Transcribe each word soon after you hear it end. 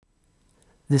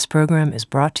This program is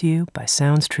brought to you by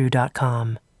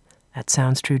SoundsTrue.com. At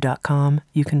SoundsTrue.com,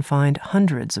 you can find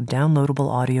hundreds of downloadable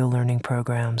audio learning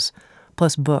programs,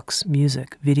 plus books,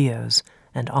 music, videos,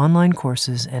 and online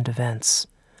courses and events.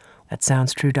 At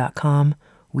SoundsTrue.com,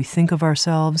 we think of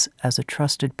ourselves as a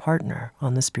trusted partner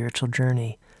on the spiritual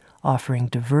journey, offering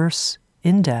diverse,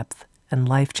 in-depth, and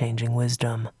life-changing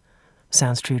wisdom.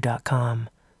 SoundsTrue.com.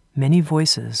 Many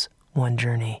voices, one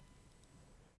journey.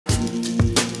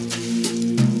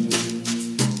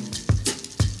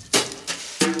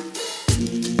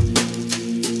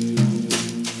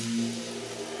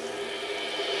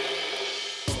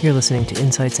 You're listening to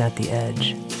Insights at the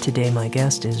Edge. Today my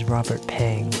guest is Robert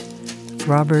Peng.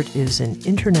 Robert is an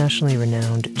internationally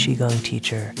renowned Qigong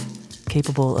teacher,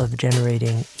 capable of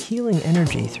generating healing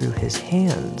energy through his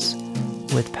hands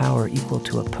with power equal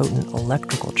to a potent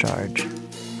electrical charge.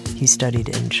 He studied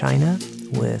in China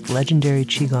with legendary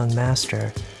Qigong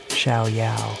master Xiao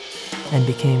Yao and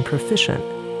became proficient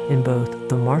in both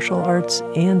the martial arts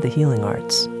and the healing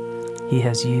arts. He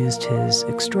has used his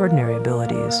extraordinary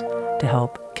abilities to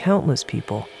help countless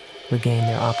people regain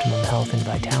their optimum health and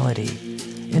vitality,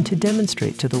 and to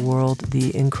demonstrate to the world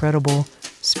the incredible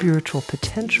spiritual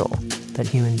potential that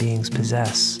human beings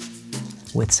possess.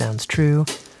 With Sounds True,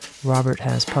 Robert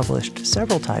has published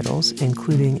several titles,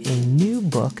 including a new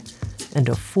book and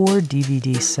a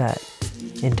 4-DVD set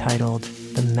entitled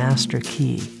The Master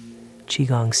Key: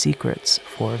 Qigong Secrets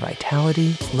for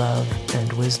Vitality, Love,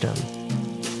 and Wisdom.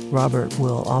 Robert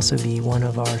will also be one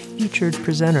of our featured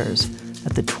presenters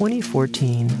at the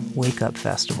 2014 Wake Up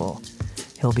Festival.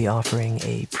 He'll be offering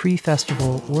a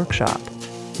pre-festival workshop,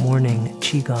 morning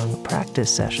Qigong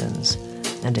practice sessions,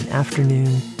 and an afternoon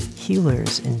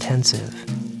Healers Intensive.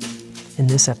 In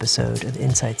this episode of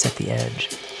Insights at the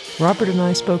Edge, Robert and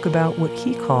I spoke about what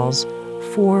he calls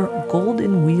 4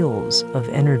 golden wheels of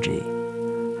energy: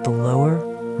 the lower,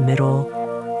 middle,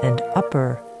 and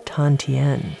upper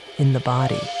dantian in the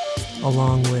body,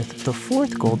 along with the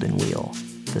 4th golden wheel,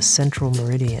 the central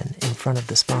meridian in front of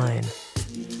the spine.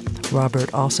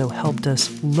 Robert also helped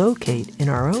us locate in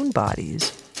our own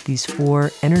bodies these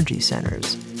 4 energy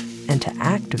centers and to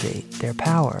activate their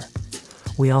power.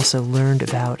 We also learned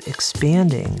about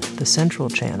expanding the central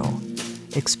channel,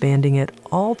 expanding it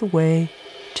all the way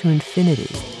to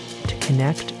infinity to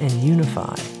connect and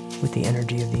unify with the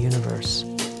energy of the universe.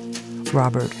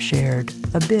 Robert shared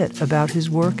a bit about his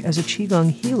work as a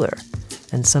Qigong healer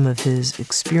and some of his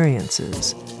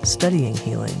experiences studying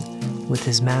healing with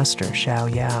his master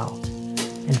Xiao Yao.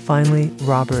 And finally,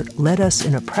 Robert led us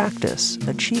in a practice,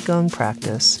 a Qigong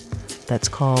practice, that's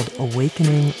called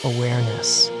Awakening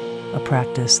Awareness, a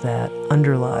practice that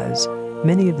underlies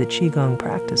many of the Qigong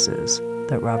practices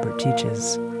that Robert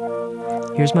teaches.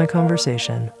 Here's my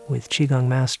conversation with Qigong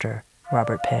master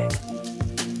Robert Peng.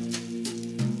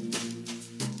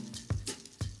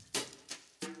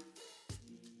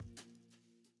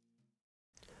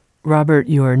 Robert,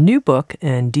 your new book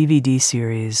and DVD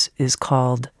series is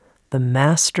called The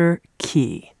Master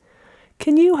Key.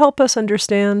 Can you help us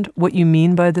understand what you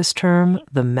mean by this term,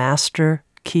 the Master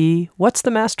Key? What's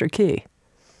the Master Key?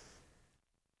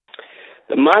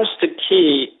 The Master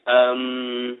Key,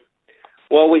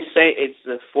 we say it's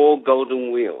the 4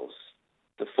 golden wheels.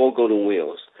 The 4 golden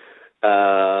wheels.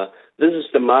 This is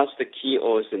the Master Key,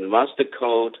 or it's the Master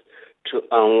Code to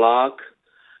unlock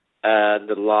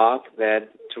the lock that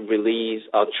to release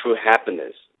our true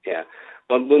happiness. Yeah.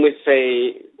 But when we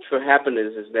say true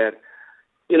happiness is that,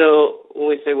 when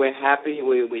we say we're happy,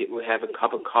 we have a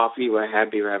cup of coffee, we're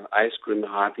happy, we have ice cream,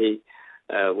 happy,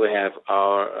 we have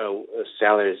our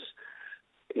salaries,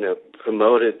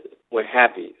 promoted, we're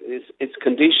happy. It's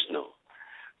conditional.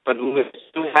 But with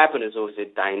true happiness, or a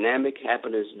dynamic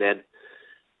happiness that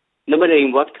no matter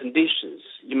in what conditions,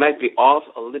 you might be off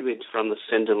a little bit from the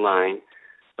center line,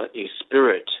 but your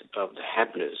spirit of the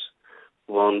happiness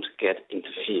won't get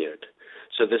interfered.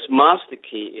 So this master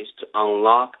key is to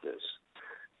unlock this.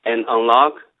 And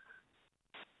unlock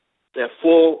the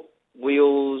 4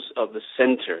 wheels of the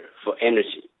center for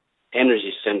energy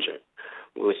center.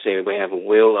 We say we have a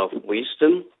wheel of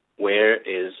wisdom, where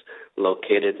is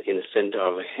located in the center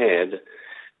of the head.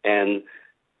 And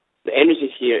the energy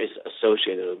here is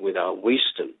associated with our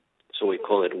wisdom. So we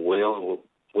call it wheel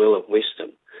of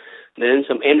wisdom. Then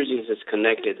some energy is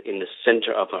connected in the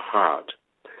center of the heart,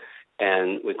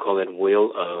 and we call it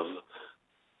wheel of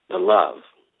the love,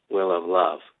 wheel of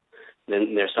love.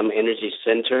 Then there's some energy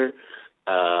center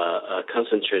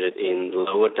concentrated in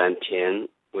lower dantian,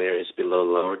 where it's below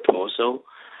lower torso.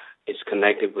 It's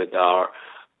connected with our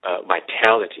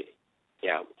vitality,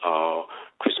 our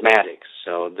charismatics.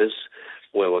 So this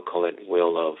wheel we call it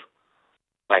wheel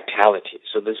vitality.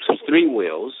 So there's 3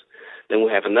 wheels. Then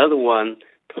we have another one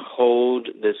to hold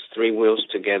these 3 wheels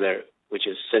together, which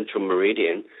is central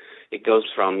meridian. It goes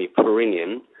from your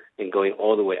perineum and going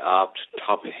all the way up to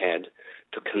top head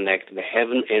to connect the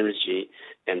heaven energy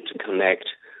and to connect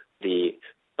the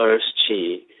earth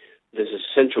chi. This is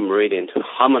central meridian to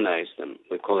harmonize them.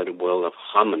 We call it a wheel of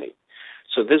harmony.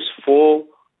 So this 4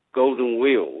 golden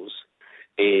wheels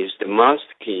is the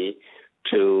master key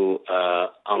to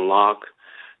unlock,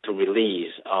 to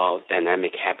release our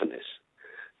dynamic happiness.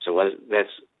 So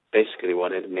that's basically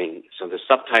what it means. So the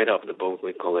subtitle of the book,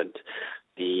 we call it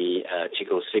the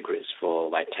Qigong Secrets for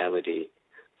Vitality,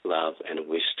 Love, and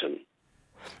Wisdom.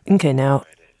 Okay,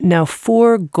 now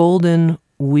 4 golden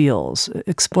wheels.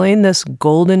 Explain this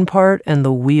golden part and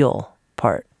the wheel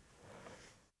part.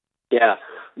 Yeah,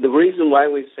 the reason why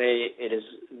we say it is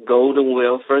golden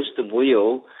wheel, first the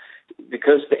wheel,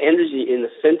 because the energy in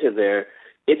the center there,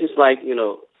 it is like,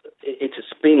 it's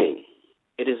a spinning.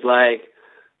 It is like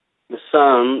the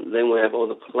sun, then we have all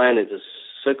the planets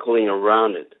circling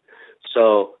around it.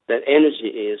 So that energy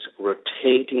is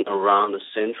rotating around the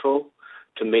central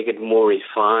to make it more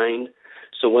refined.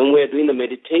 So when we're doing the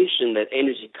meditation, that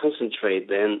energy concentrate,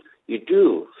 then you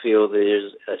do feel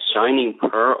there's a shining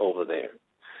pearl over there.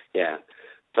 Yeah,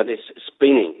 but it's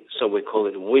spinning, so we call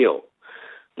it wheel.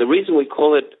 The reason we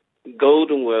call it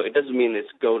golden wheel, it doesn't mean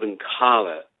it's golden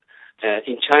color.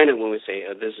 In China, when we say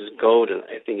this is golden,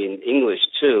 I think in English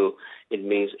too, it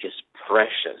means it's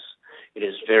precious. It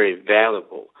is very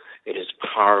valuable. It is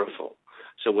powerful.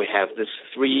 So we have these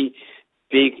 3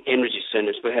 big energy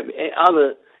centers. We have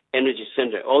other energy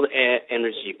center, all the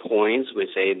energy points. We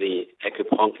say the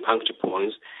acupuncture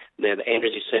points. They're the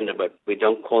energy center, but we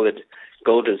don't call it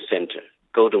golden center,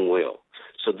 golden wheel.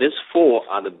 So these 4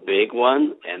 are the big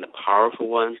one and the powerful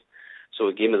one. So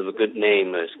we give it a good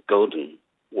name as golden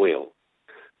wheel.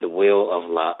 The wheel of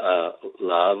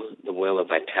love, the wheel of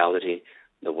vitality,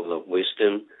 the wheel of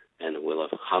wisdom, and the wheel of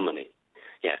harmony.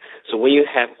 Yeah. So when you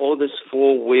have all these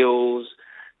 4 wheels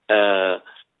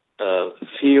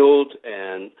filled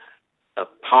and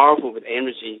powerful with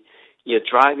energy, you're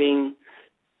driving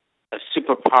a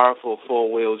super powerful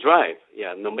 4-wheel drive.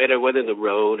 Yeah. No matter whether the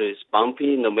road is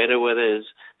bumpy, no matter whether it's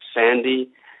sandy,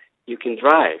 you can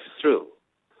drive through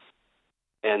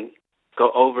and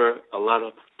go over a lot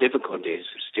of difficulties.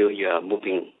 Still, you are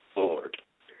moving forward.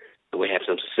 So we have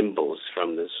some symbols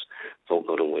from this 4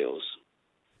 golden wheels.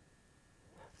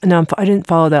 Now, I didn't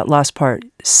follow that last part.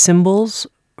 Symbols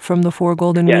from the 4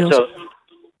 golden wheels?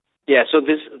 So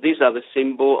these are the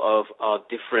symbol of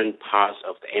different parts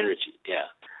of the energy. Yeah.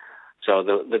 So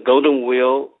the golden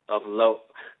wheel of love,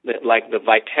 like the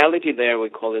vitality there, we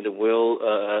call it the wheel.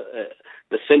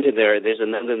 The center there, there's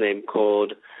another name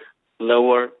called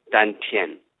lower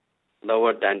dantian.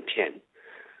 Lower dantian.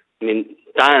 I mean,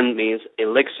 dan means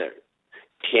elixir.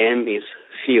 Tian means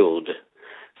field.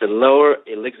 The lower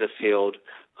elixir field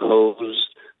holds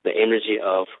the energy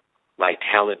of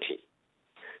vitality.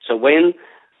 So when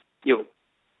your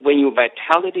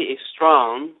vitality is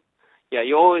strong,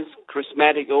 you're always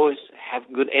charismatic, you always have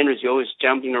good energy, always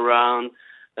jumping around,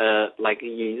 like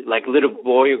little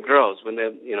boy or girls when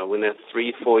they're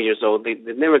 3, 4 years old, they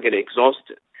never get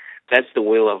exhausted. That's the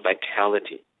wheel of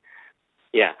vitality.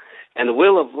 Yeah. And the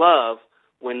wheel of love,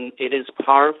 when it is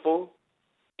powerful,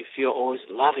 you feel always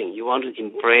loving. You want to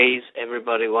embrace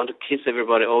everybody, want to kiss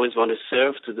everybody, always want to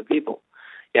serve to the people.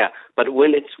 Yeah. But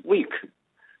when it's weak,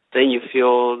 then you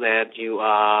feel that you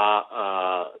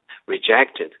are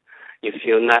rejected. You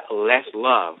feel not less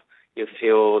love. You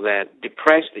feel that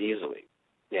depressed easily.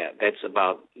 Yeah, that's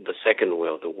about the second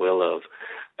wheel, the wheel of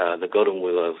the golden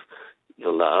wheel of the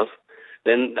love.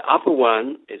 Then the upper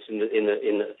one is in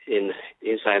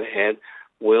inside the head,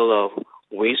 wheel of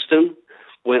wisdom.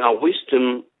 When our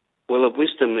wheel of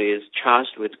wisdom is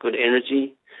charged with good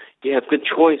energy, you have good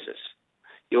choices.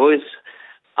 You always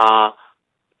are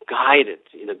guided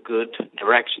in a good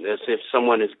direction, as if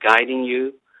someone is guiding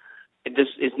you.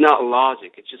 It's not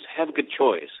logic. It's just have a good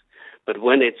choice. But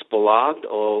when it's blocked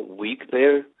or weak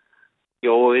there,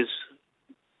 you always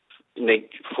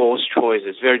make false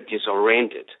choices, very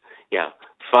disoriented. Yeah,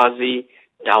 fuzzy,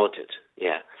 doubted.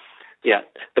 Yeah.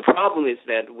 The problem is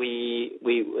that we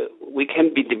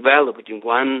can be developed in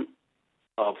one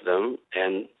of them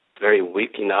and very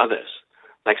weak in others.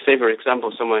 Like, say, for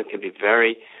example, someone can be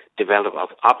very developed of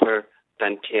upper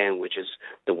dantian, which is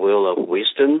the wheel of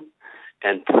wisdom,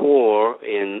 and poor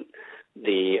in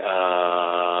the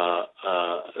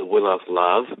wheel of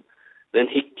love. Then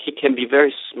he can be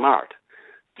very smart,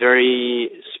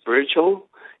 very spiritual.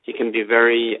 He can be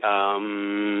very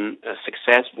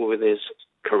successful with his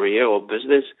career or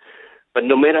business, But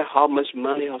no matter how much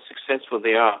money, how successful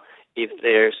they are, if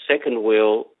their second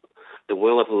will, the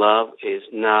will of love, is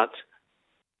not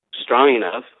strong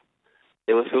enough,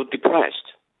 they will feel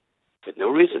depressed with no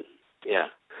reason. Yeah.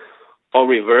 Or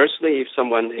reversely, if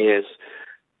someone is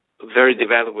very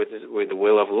developed with the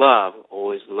will of love,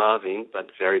 always loving,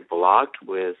 but very blocked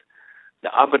with the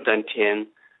upper dantian,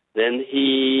 then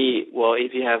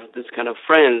if you have this kind of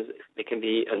friends, they can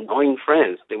be annoying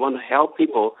friends. They want to help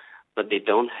people, but they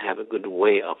don't have a good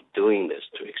way of doing this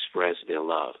to express their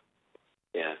love.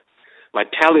 Yeah.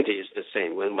 Vitality is the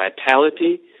same. When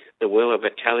vitality, the will of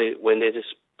vitality, when it is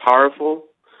powerful,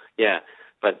 yeah,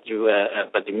 but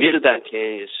the middle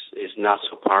dantian is not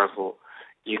so powerful.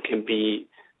 You can be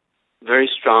very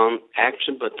strong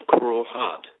action, but cruel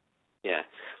heart. Yeah.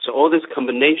 So all these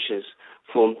combinations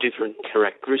form different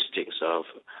characteristics of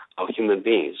human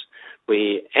beings.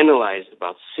 We analyzed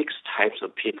about 6 types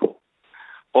of people,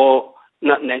 or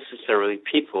not necessarily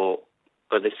people,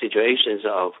 but the situations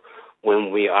of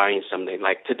when we are in something.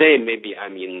 Like today, maybe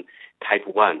I'm in type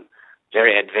 1,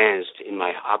 very advanced in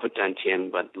my upper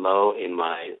dantian, but low in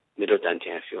my middle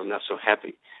dantian. I feel not so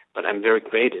happy, but I'm very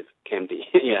creative, can be.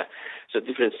 Yeah. So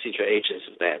different situations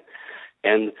of that.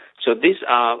 And so these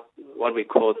are what we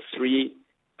call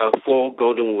 4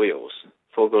 golden wheels.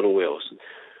 4 golden wheels.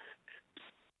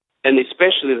 And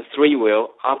especially the 3 wheel,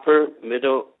 upper,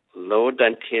 middle, lower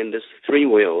dantian, these 3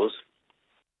 wheels,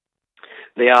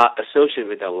 they are associated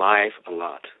with our life a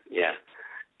lot. Yeah.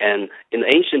 And in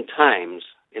ancient times,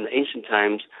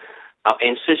 our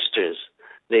ancestors,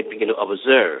 they begin to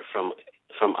observe from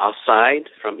outside,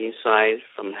 from inside,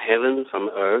 from heaven, from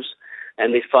earth,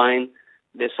 and they find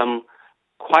there's some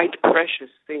quite precious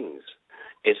things.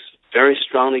 It's very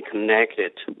strongly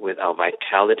connected with our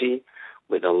vitality,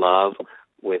 with our love,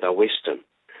 with our wisdom.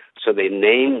 So they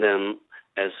name them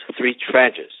as 3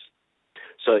 treasures.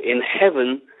 So in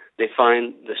heaven, they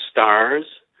find the stars,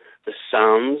 the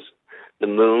suns, the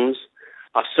moons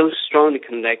are so strongly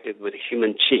connected with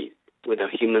human chi, with our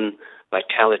human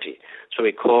vitality. So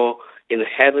we call, in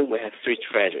heaven, we have 3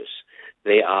 treasures.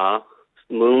 They are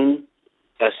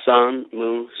sun,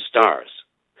 moon, stars.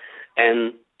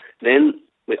 And then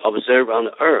we observe on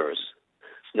the earth,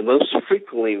 the most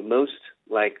frequently,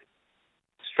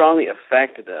 strongly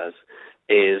affected us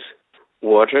is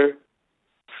water,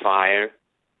 fire,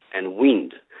 and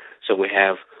wind. So we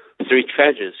have 3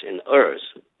 treasures in earth: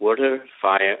 water,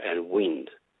 fire, and wind.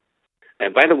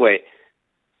 And by the way,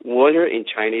 water in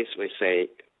Chinese we say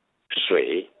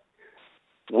水.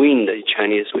 Wind in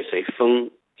Chinese we say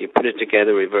风. You put it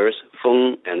together, reverse,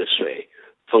 风 and 水,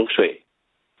 风水,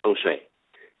 风水.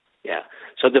 Yeah.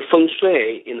 So the feng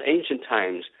shui in ancient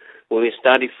times, when we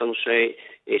study feng shui,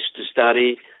 is to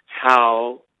study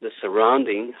how the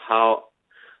surrounding, how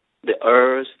the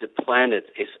earth, the planet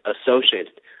is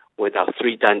associated with our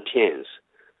 3 dantians.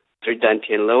 3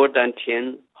 dantian, lower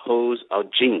dantian holds our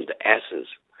jing, the essence.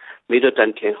 Middle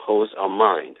dantian holds our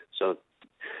mind. So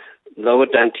lower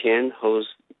dantian holds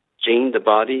jing, the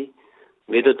body.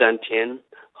 Middle dantian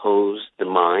holds the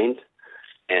mind.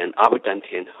 And upper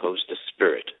dantian holds the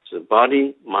spirit. So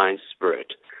body, mind,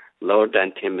 spirit. Lower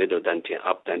dantian, middle dantian,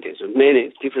 upper dantian. So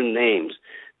many different names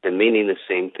that meaning the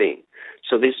same thing.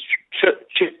 So this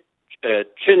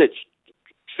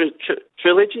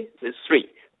trilogy is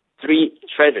 3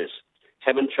 treasures: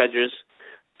 heaven treasures,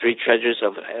 3 treasures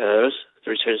of earth,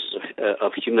 3 treasures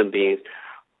of human beings.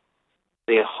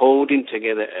 They are holding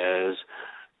together as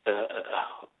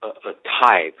a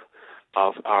type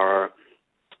of our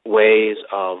ways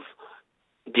of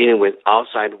dealing with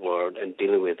outside world and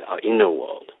dealing with our inner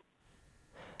world.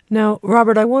 Now,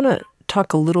 Robert, I want to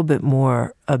talk a little bit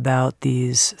more about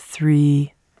these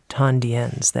 3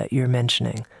 dantians that you're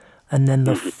mentioning, and then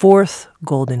the 4th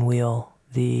golden wheel,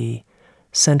 the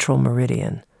central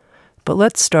meridian. But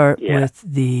let's start with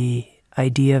the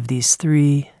idea of these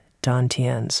 3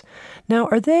 dantians. Now,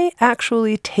 are they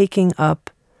actually taking up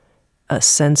a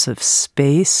sense of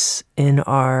space in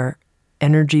our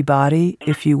energy body,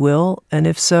 if you will? And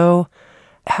if so,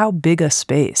 how big a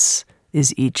space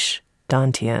is each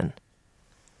dantian?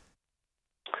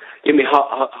 You mean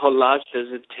how large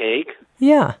does it take?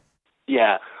 Yeah.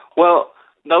 Yeah. Well,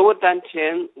 lower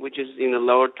dantian, which is in the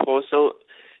lower torso,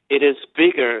 it is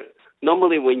bigger.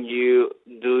 Normally when you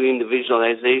doing the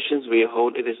visualizations, we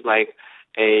hold it is like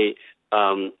the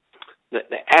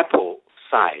apple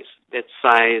size. That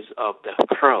size of the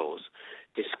pearls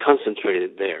is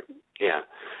concentrated there. Yeah.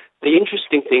 The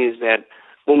interesting thing is that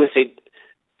when we say,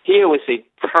 here we say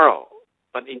pearl,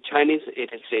 but in Chinese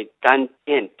it is a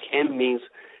dantian. Tian means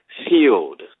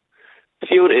field.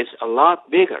 Field is a lot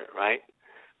bigger, right?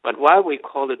 But why we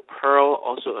call it pearl,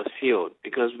 also a field,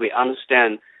 because we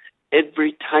understand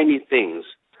every tiny thing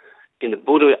in the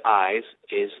Buddha eyes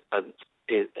is a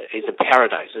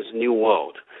paradise, is a new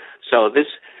world. So this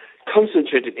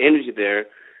concentrated energy there,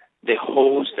 they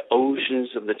hold the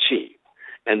oceans of the qi.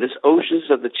 And this oceans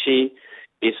of the qi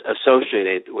is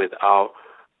associated with our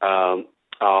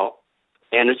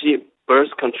energy, birth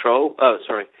control, our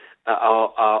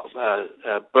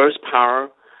birth power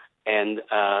and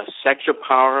sexual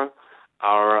power,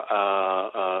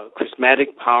 our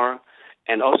charismatic power,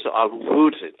 and also our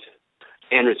rooted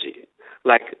energy.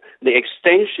 Like the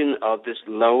extension of this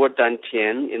lower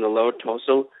dantian in the lower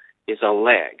torso is a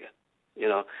leg. You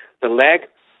know, the leg,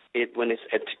 when it's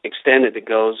extended, it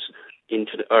goes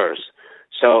into the earth.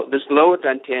 So this lower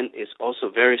dantian is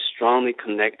also very strongly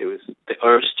connected with the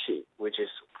earth qi, which is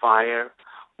fire,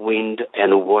 wind,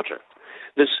 and water.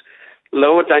 This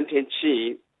lower dantian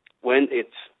qi, when it's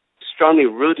strongly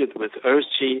rooted with earth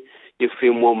qi, you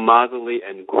feel more motherly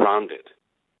and grounded.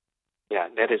 Yeah,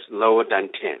 that is lower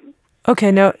dantian.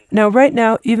 Okay, now, right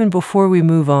now, even before we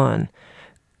move on,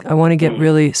 I want to get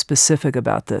really specific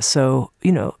about this. So,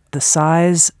 the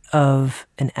size of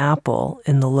an apple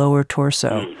in the lower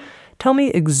torso. Tell me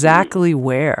exactly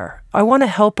where. I want to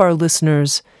help our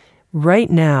listeners right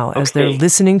now, as they're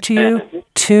listening to you,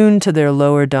 tune to their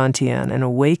lower dantian and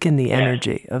awaken the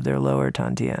energy of their lower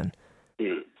dantian.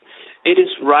 It is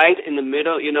right in the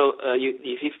middle.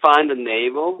 If you find the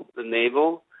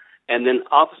navel, and then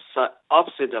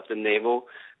opposite of the navel,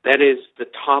 that is the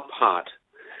top part.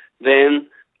 Then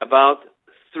about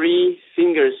 3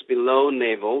 fingers below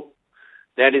navel,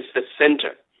 that is the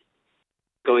center.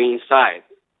 Going inside,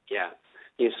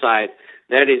 inside.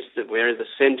 That is where the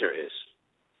center is.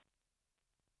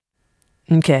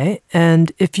 Okay,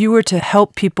 and if you were to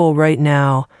help people right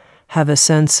now have a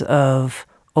sense of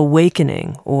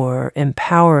awakening or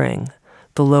empowering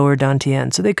the lower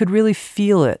dantian, so they could really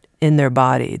feel it in their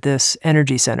body, this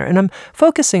energy center. And I'm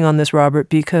focusing on this, Robert,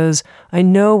 because I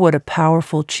know what a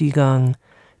powerful Qigong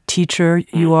teacher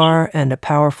you are and a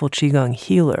powerful Qigong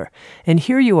healer. And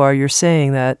here you are, you're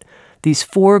saying that these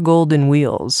 4 golden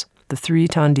wheels, the 3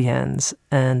 dantians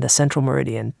and the central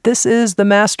meridian, this is the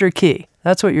master key.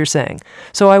 That's what you're saying.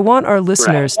 So I want our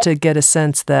listeners to get a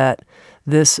sense that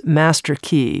this master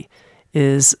key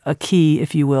is a key,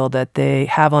 if you will, that they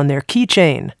have on their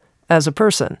keychain as a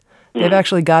person. They've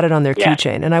actually got it on their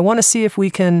keychain. And I want to see if we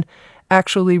can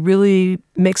actually really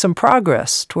make some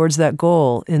progress towards that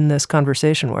goal in this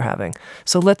conversation we're having.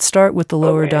 So let's start with the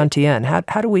lower dantian.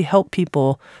 How do we help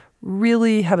people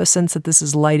really have a sense that this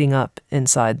is lighting up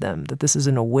inside them, that this is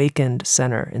an awakened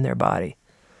center in their body?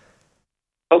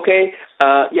 Okay.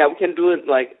 We can do it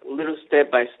like little step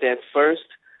by step. First,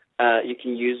 you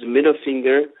can use the middle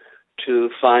finger to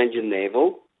find your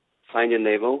navel.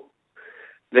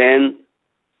 Then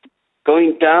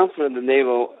going down from the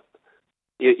navel,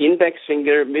 your index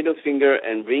finger, middle finger,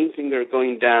 and ring finger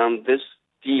going down this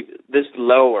deep, this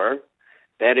lower,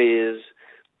 that is,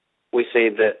 we say,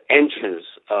 the entrance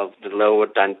of the lower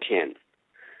dantian.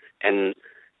 And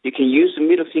you can use the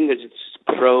middle finger to just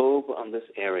probe on this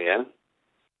area.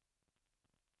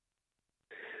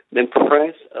 Then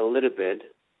press a little bit,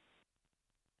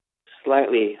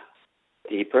 slightly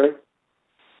deeper.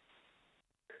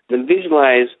 Then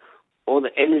visualize all the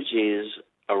energies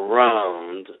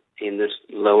around in this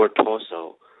lower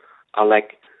torso are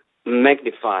like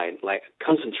magnified, like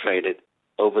concentrated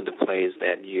over the place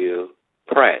that you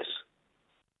press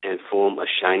and form a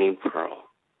shining pearl.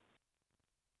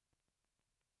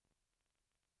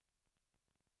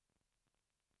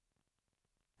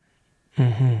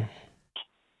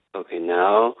 Okay,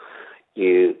 now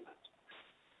you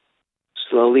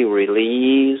slowly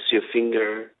release your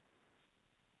finger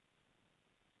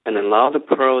and allow the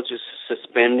pearl just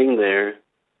suspending there.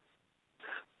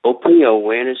 Open your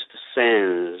awareness to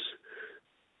sense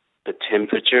the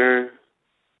temperature,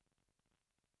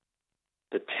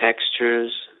 the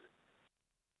textures,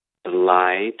 the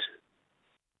light,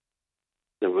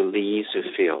 the release you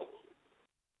feel.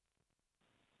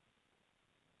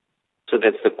 So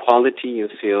that's the quality you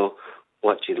feel,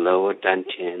 what your lower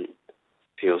dantian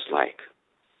feels like.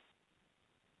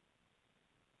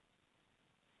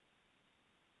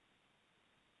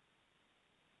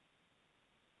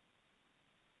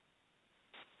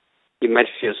 You might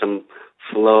feel some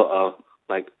flow of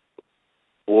like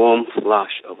warm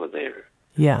flush over there.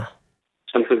 Yeah.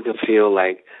 Some people feel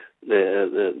like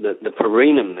the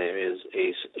perineum there is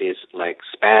like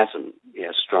spasm,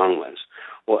 strong ones,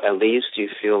 or at least you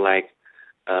feel like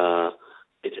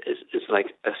it's like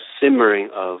a simmering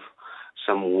of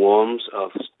some warmth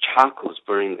of charcoals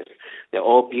burning there. They're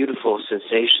all beautiful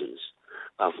sensations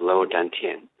of lower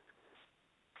dantian.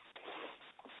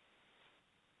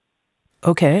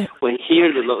 Okay. When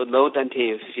here the lower dantian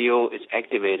you feel is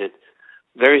activated,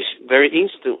 very very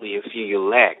instantly you feel your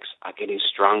legs are getting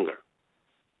stronger,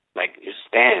 like your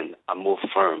stand are more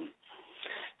firm,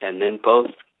 and then both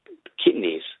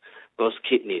kidneys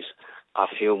are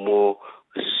feel more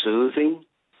soothing,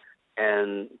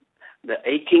 and the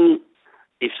aching,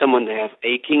 if someone have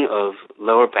aching of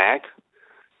lower back,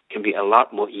 can be a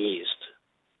lot more eased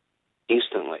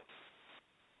instantly.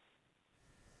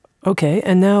 Okay,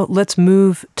 and now let's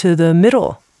move to the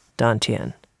middle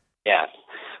dantian. Yeah,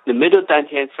 the middle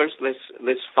dantian. First,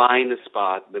 let's find the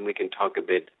spot. Then we can talk a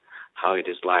bit how it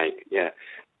is like. Yeah,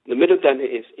 the middle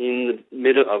dantian is in the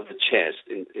middle of the chest,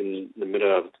 in the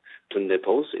middle of the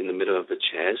nipples, in the middle of the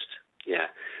chest. Yeah,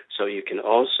 so you can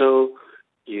also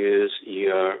use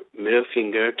your middle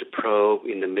finger to probe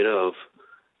in the middle of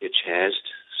your chest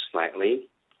slightly.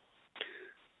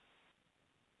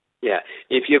 Yeah,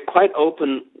 if you're quite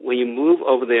open, when you move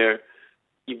over there,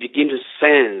 you begin to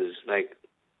sense like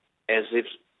as if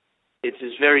it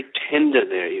is very tender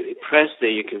there. You press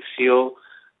there, you can feel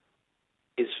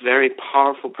it's very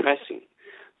powerful pressing.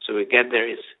 So we get there,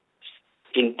 it's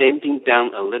indenting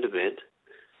down a little bit.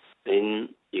 Then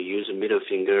you use a middle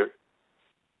finger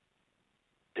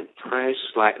and press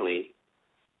slightly.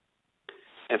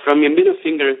 And from your middle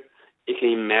finger, you can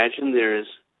imagine there is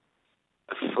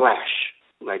a flash,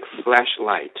 like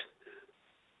flashlight.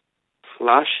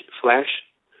 Flash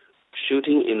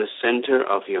shooting in the center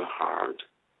of your heart.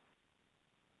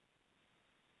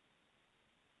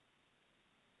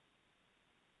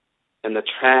 And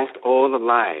attract all the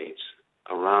lights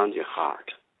around your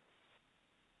heart.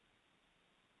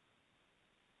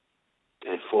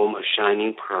 And form a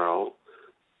shining pearl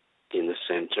in the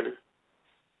center.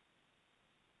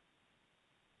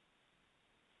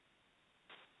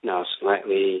 Now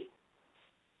slightly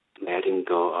letting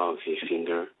go of your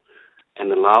finger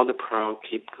and allow the pearl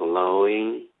keep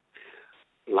glowing,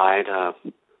 light up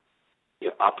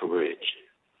your upper ridge.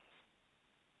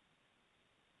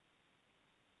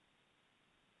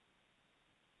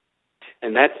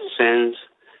 And that sense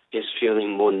is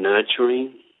feeling more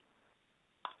nurturing,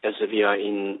 as if you are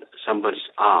in somebody's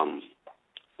arm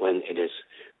when it is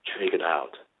triggered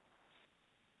out.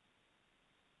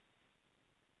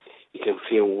 You can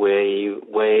feel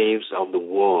waves of the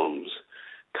warmth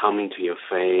coming to your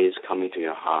face, coming to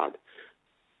your heart,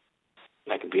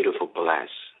 like a beautiful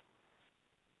blast.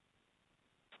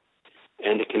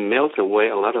 And it can melt away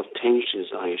a lot of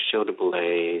tensions on your shoulder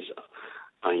blades,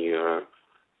 on your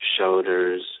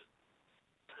shoulders,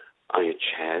 on your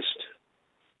chest.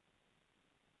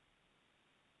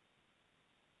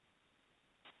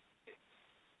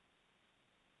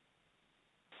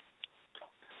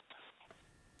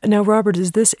 Now, Robert,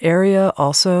 is this area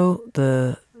also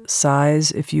the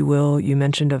size, if you will, you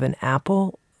mentioned of an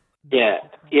apple? Yeah,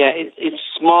 it's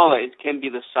smaller. It can be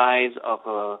the size of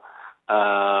a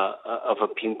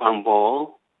ping pong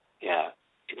ball. Yeah,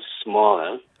 it's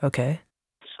smaller. Okay.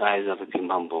 Size of a ping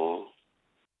pong ball.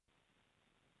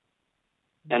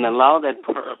 And allow that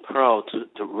pearl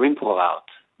to ripple out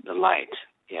the light.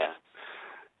 Yeah.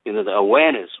 You know, the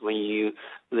awareness when in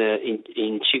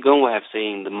Qigong we have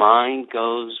saying the mind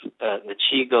goes, the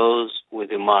Qi goes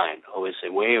with your mind. Always say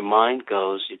where your mind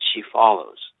goes, your Qi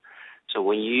follows. So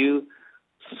when you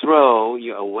throw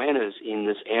your awareness in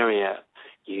this area,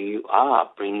 you are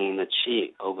bringing the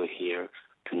Qi over here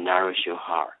to nourish your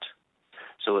heart.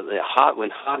 So the heart,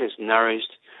 when heart is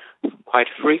nourished quite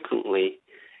frequently,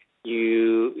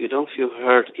 you don't feel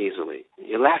hurt easily.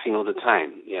 You're laughing all the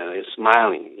time. Yeah, you're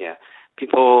smiling. Yeah.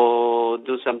 People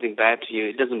do something bad to you,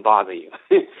 it doesn't bother you.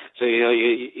 So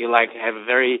you like have a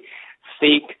very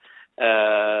thick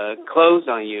clothes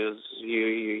on you.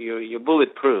 You're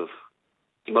bulletproof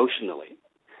emotionally.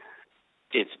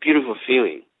 It's a beautiful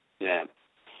feeling. Yeah.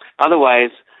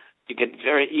 Otherwise, you get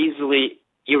very easily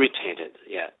irritated.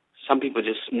 Yeah. Some people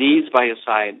just sneeze by your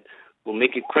side will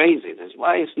make you crazy.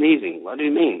 Why are you sneezing? What do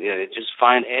you mean? Yeah, just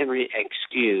find every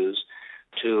excuse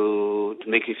to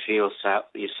make you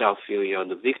yourself feel you're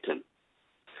the victim.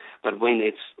 But when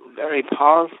it's very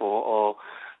powerful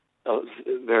or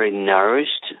very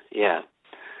nourished, yeah,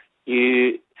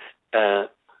 you're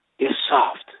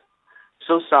soft,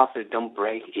 so soft that it don't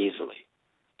break easily.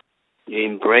 You're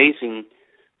embracing,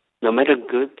 no matter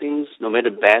good things, no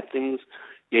matter bad things,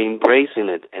 you're embracing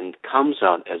it and it comes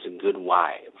out as a good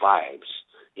vibes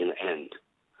in the end.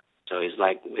 So it's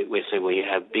like we say when you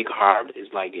have big heart,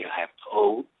 it's like you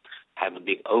have a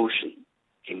big ocean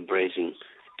embracing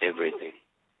everything.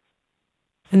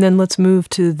 And then let's move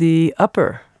to the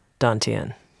upper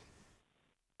dantian?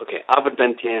 Okay, upper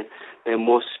dantian, they're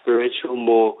more spiritual,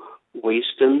 more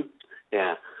wisdom.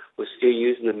 Yeah, we're still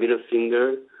using the middle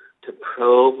finger to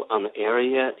probe on the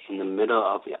area in the middle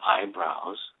of the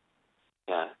eyebrows.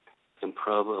 Yeah, and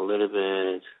probe a little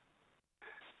bit.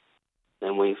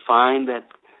 Then we find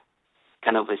that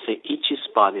kind of, let's say, itchy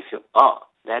spot. If you,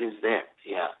 that is there.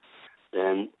 Yeah,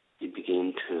 then you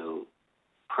begin to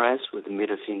press with the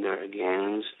middle finger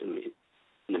against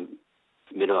the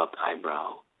middle of the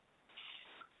eyebrow.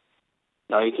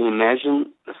 Now you can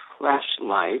imagine the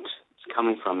flashlight is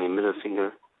coming from your middle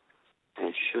finger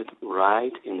and shoot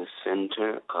right in the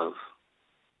center of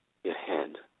your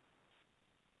head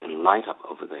and light up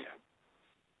over there.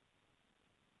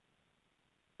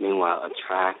 Meanwhile,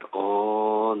 attract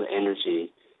all the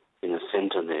energy in the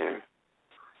center there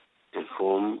and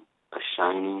form a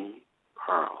shining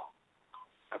pearl,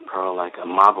 a pearl like a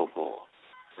marble ball,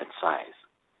 that size.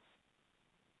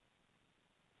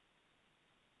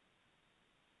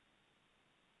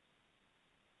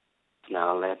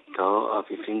 Now let go of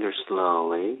your finger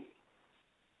slowly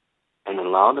and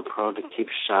allow the pearl to keep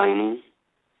shining.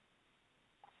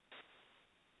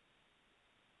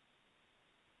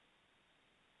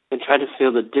 And try to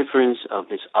feel the difference of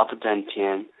this upper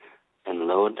dantian and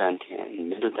lower dantian and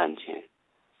middle dantian,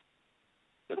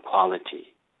 the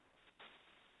quality.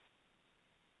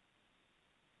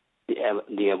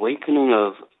 The awakening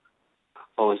of,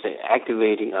 or the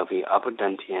activating of the upper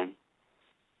dantian,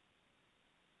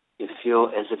 you feel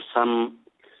as if some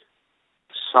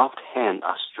soft hand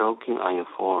are stroking on your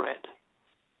forehead.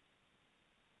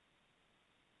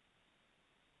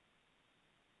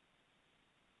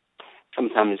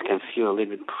 Sometimes you can feel a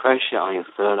little bit pressure on your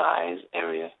third eye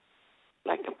area,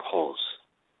 like a pulse.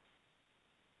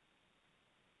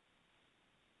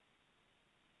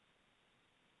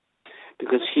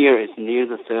 Because here it's near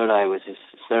the third eye, which is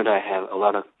third eye have a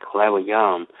lot of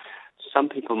clairvoyance. Some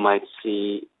people might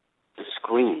see the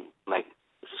screen, like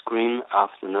screen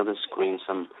after another screen,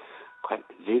 some quite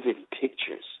vivid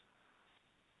pictures.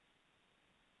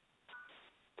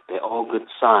 They're all good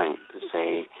signs to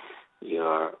say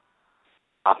your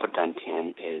upper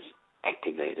dantian is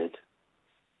activated.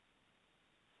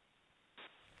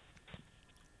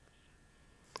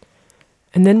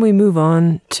 And then we move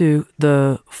on to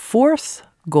the fourth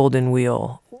golden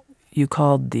wheel you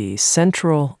called the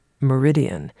central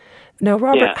meridian. Now,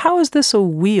 Robert, how is this a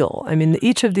wheel? I mean,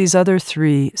 each of these other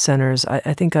three centers,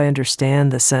 I think I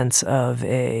understand the sense of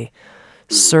a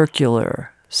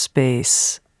circular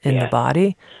space in the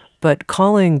body, but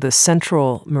calling the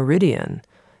central meridian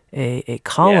a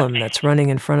column that's running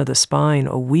in front of the spine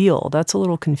a wheel, that's a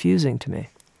little confusing to me.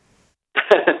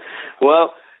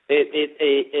 Well,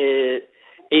 if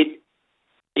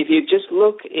you just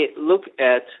look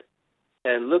at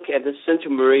the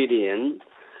central meridian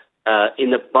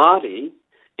in the body,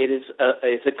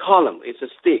 it's a column. It's a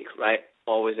stick, right?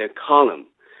 Always a column.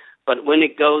 But when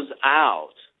it goes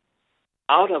out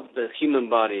of the human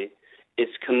body,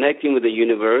 it's connecting with the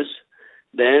universe.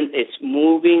 Then it's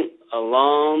moving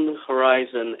along the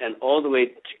horizon and all the way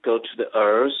to go to the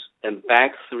earth and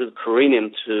back through the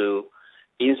perineum to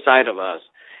inside of us.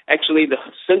 Actually, the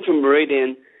central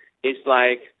meridian is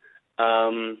like,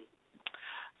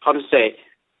 how to say,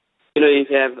 if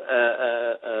you have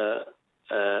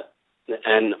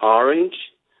an orange,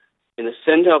 in the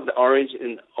center of the orange,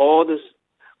 and all the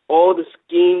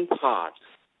skin part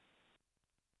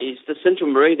is the central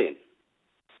meridian.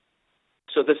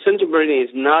 So the central meridian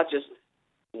is not just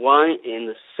one in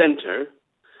the center;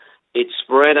 it's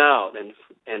spread out and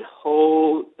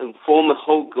form a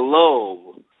whole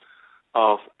globe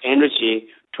of energy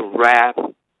to wrap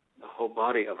the whole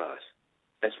body of us.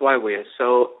 That's why we are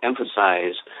so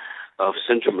emphasized of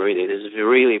central meridian. It is a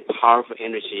really powerful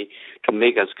energy to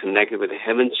make us connected with the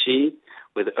heaven chi,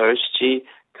 with the earth chi,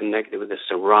 connected with the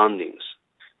surroundings.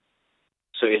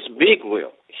 So it's a big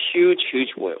wheel,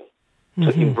 huge wheel,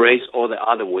 to embrace all the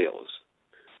other wheels.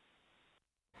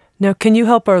 Now, can you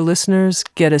help our listeners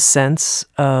get a sense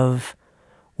of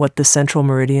what the central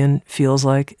meridian feels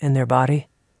like in their body?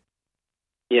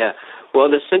 Yeah. Well,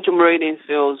 the central meridian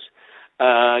feels,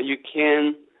 you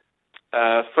can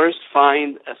first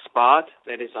find a spot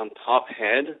that is on top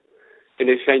head. And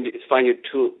if you find your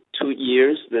two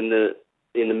ears, then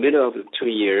in the middle of the 2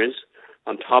 ears,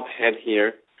 on top head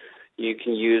here, you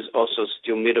can use also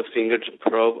still middle finger to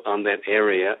probe on that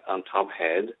area on top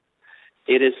head.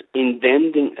 It is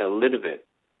indenting a little bit.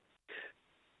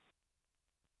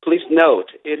 Please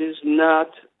note, it is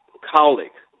not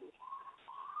cowlick.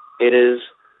 It is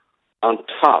on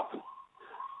top,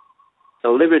 a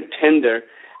little bit tender.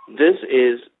 This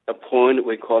is a point,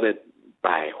 we call it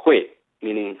百会,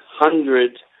 meaning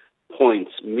 100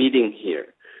 points meeting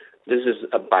here. This is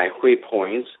a 百会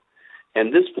points,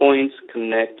 and these points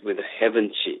connect with the heaven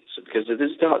chi. So because it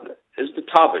is the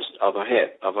toppest of our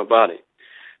head, of our body.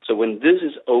 So when this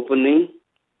is opening,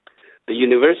 the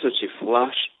universal chi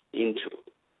flush into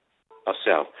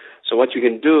ourselves. So what you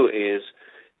can do is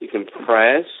you can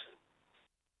press.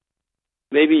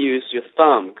 Maybe use your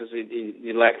thumb because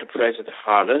you like to press it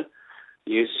harder.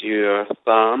 Use your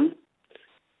thumb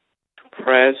to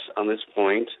press on this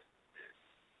point,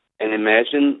 and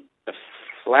imagine a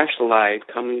flashlight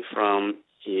coming from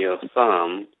your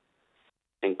thumb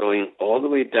and going all the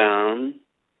way down,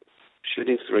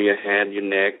 shooting through your head, your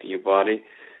neck, your body,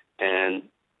 and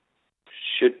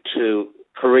shoot to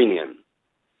perineum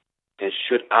and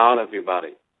shoot out of your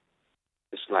body,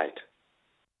 this light,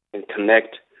 and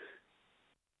connect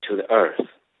to the earth.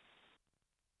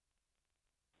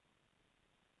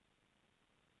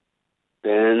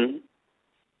 Then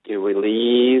you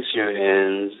release your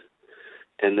hands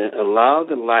and then allow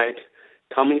the light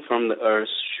coming from the earth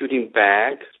shooting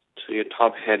back to your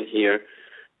top head here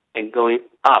and going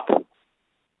up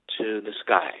to the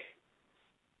sky.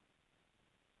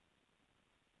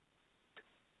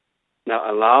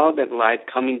 Now allow that light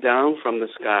coming down from the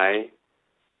sky,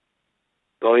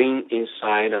 going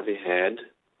inside of your head,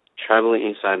 traveling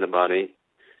inside the body,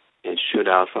 and shoot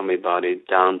out from your body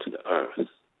down to the earth.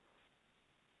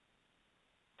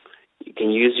 You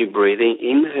can use your breathing.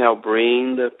 Inhale,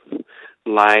 bring the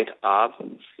light up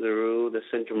through the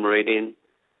central meridian,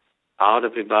 out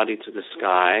of your body to the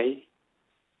sky.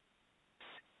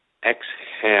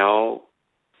 Exhale,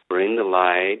 bring the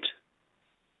light,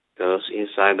 goes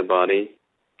inside the body,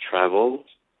 travel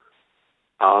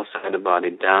outside the body,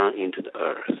 down into the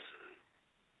earth.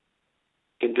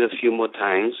 You can do a few more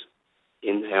times.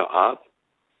 Inhale up.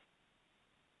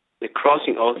 We're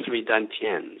crossing all three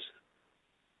dantians.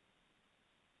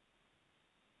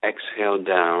 Exhale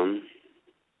down.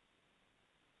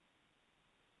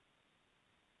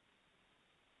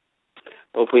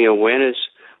 Open your awareness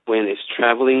when it's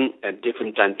traveling at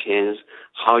different dantians,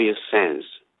 how you sense.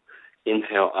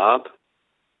 Inhale up.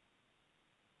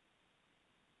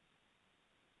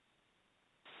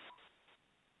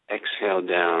 Exhale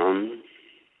down.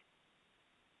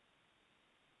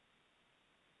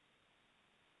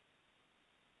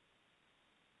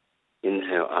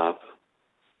 Inhale up.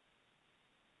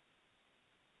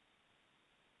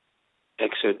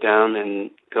 Exhale down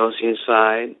and goes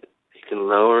inside. You can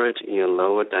lower it in your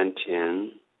lower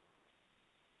dantian.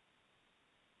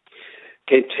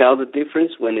 Can you tell the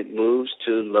difference when it moves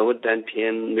to lower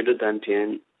dantian, middle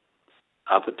dantian,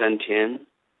 upper dantian?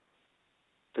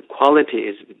 The quality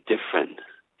is different.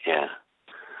 Yeah.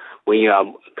 When you are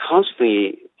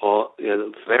constantly or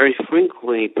very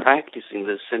frequently practicing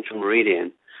the central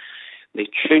meridian, it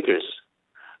triggers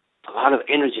a lot of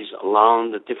energies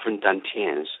along the different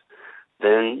dantians.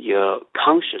 Then your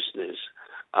consciousness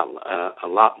a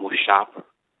lot more sharper,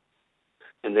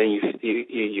 and then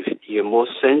you're more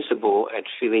sensible at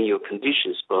feeling your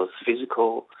conditions, both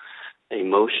physical,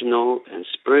 emotional, and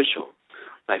spiritual.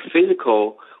 Like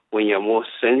physical, when you're more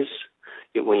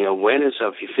when your awareness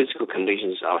of your physical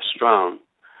conditions are strong,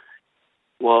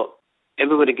 well,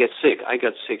 everybody gets sick. I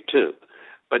got sick too,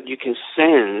 but you can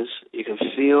sense, you can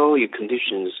feel your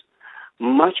conditions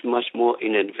much, much more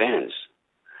in advance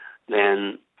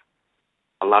than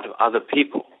a lot of other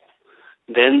people.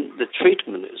 Then the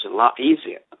treatment is a lot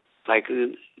easier. Like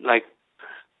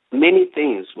many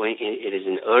things, when it is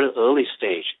in early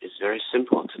stage, it's very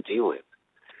simple to deal with.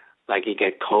 Like you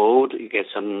get cold, you get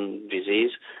some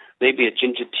disease, maybe a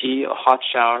ginger tea or hot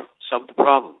shower solve the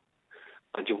problem.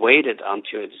 But you wait it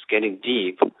until it's getting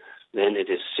deep, then it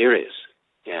is serious.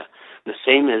 Yeah. The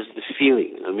same as the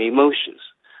feeling, emotions.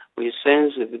 When you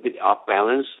sense a bit off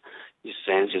balance, you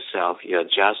sense yourself, you're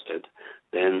adjusted,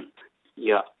 then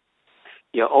you're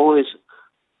always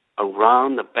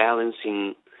around the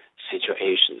balancing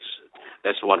situations.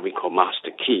 That's what we call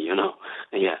master key,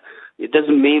 Yeah. It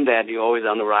doesn't mean that you're always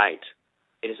on the right.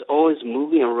 It is always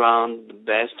moving around the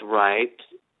best right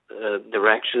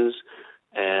directions,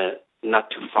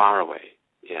 not too far away.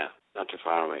 Yeah, not too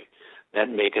far away. That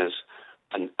makes us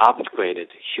an upgraded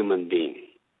human being.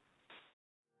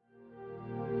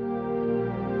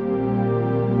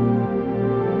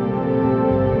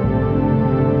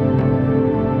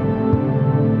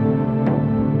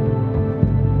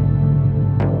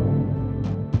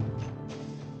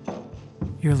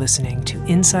 You're listening to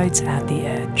Insights at the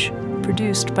Edge,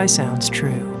 produced by Sounds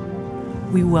True.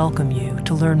 We welcome you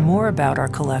to learn more about our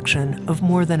collection of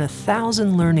more than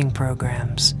 1,000 learning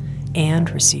programs and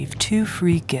receive 2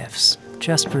 free gifts.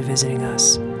 just for visiting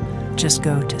us. Just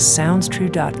go to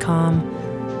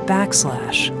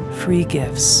SoundsTrue.com/free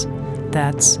gifts.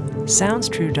 That's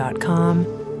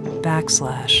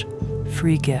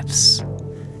SoundsTrue.com/free gifts.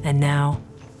 And now,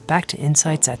 back to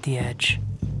Insights at the Edge.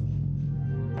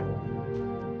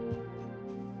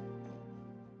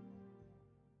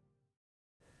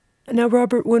 Now,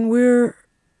 Robert, when we're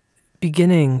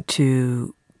beginning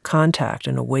to contact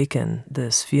and awaken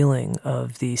this feeling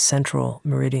of the central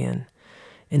meridian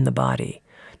in the body,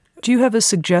 do you have a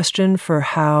suggestion for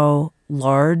how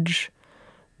large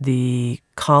the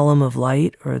column of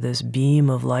light or this beam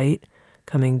of light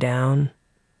coming down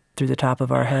through the top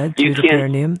of our head, through the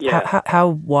perineum, how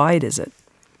wide is it?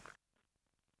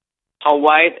 How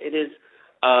wide it is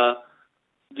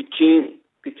between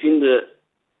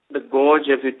the gorge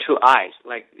of your two eyes,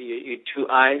 like your two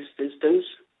eyes distance,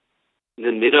 in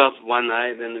the middle of one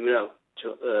eye, then the middle of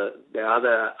the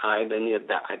other eye, then your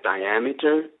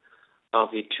diameter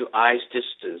of your two eyes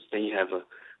distance. Then you have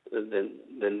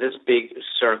then this big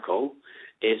circle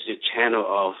is the channel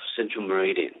of central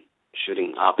meridian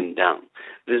shooting up and down.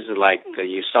 This is like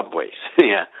your subways,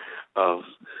 of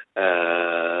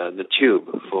the tube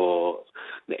for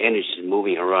the energy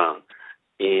moving around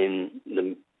in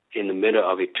the middle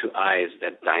of your two eyes,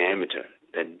 that diameter,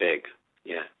 that big,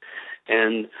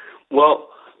 and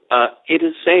it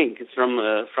is saying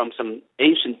from some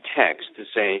ancient text to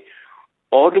say,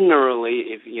 ordinarily,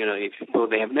 if people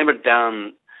they have never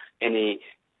done any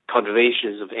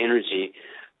cultivations of energy,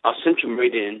 our central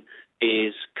meridian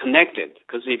is connected,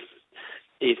 because if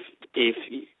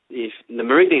the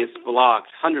meridian is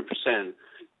blocked 100%,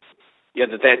 you're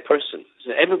the dead person.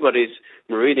 So everybody's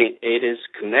meridian, it is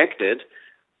connected,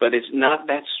 but it's not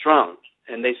that strong.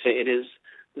 And they say it is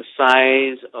the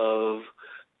size of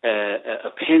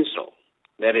a pencil.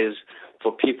 That is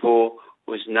for people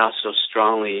who is not so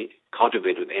strongly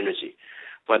cultivated with energy.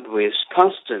 But with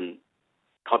constant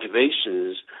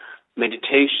cultivations,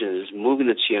 meditations, moving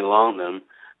the qi along them,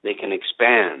 they can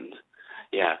expand.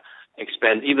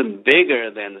 Expand even bigger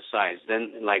than the size.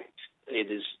 Then, like,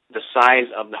 it is the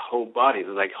size of the whole body,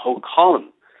 like whole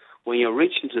column. When you're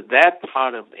reaching to that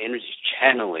part of the energy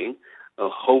channeling, the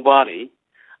whole body,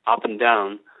 up and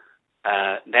down,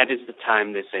 that is the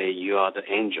time they say you are the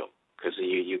angel, because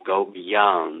you go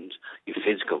beyond your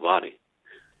physical body.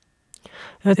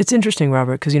 It's interesting,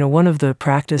 Robert, because, one of the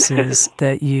practices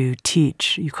that you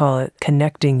teach, you call it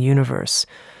connecting universe.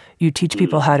 You teach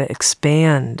people how to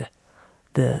expand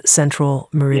the central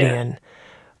meridian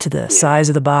to the size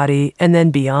of the body, and then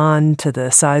beyond to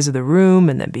the size of the room,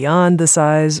 and then beyond the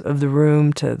size of the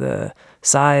room to the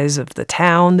size of the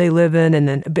town they live in. And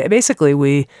then basically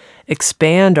we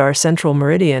expand our central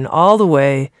meridian all the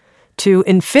way to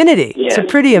infinity. It's a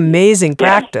pretty amazing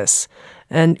practice.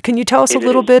 And can you tell us a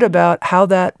little bit about how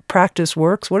that practice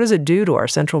works? What does it do to our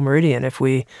central meridian if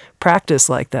we practice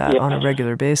like that on a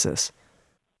regular basis?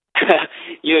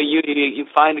 You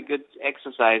find a good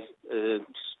exercise to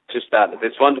start.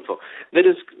 That's wonderful. That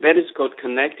is called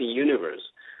connecting universe.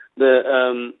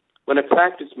 When I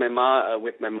practiced with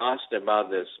my master about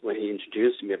this, when he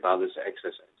introduced me about this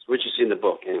exercise, which is in the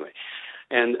book anyway,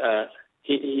 and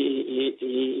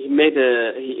he made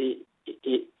a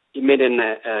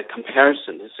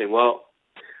comparison to say, well,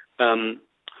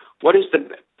 what is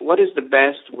the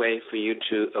best way for you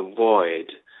to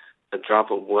avoid a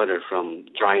drop of water from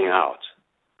drying out?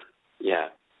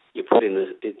 You put in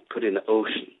the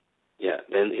ocean.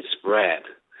 Then it spread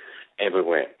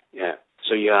everywhere.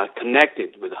 So you are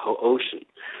connected with the whole ocean.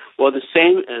 Well, the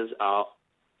same as our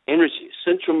energy.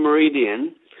 Central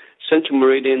meridian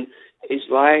is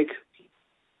like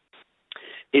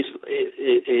it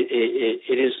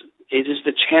is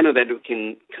the channel that we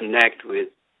can connect with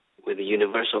the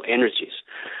universal energies.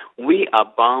 We are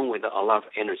bound with a lot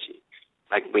of energy,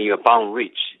 like when you are bound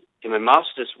rich. In my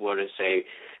master's word, I say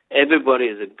everybody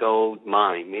is a gold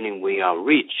mine, meaning we are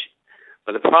rich.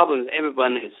 But the problem is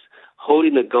everyone is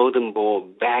holding the golden ball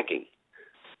begging.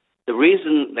 The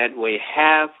reason that we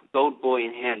have gold ball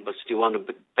in hand but still want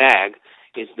to beg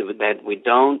is that we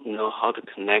don't know how to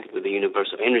connect with the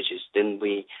universal energies. Then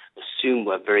we assume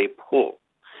we're very poor.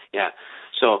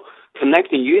 So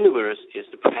connecting universe is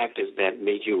the practice that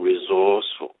makes you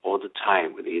resourceful all the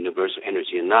time with the universal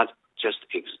energy and not just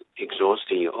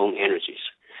exhausting your own energies.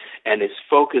 And it's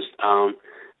focused on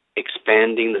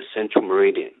expanding the central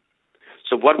meridian.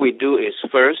 So what we do is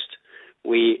first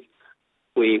we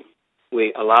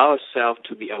allow ourselves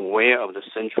to be aware of the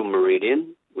central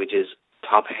meridian, which is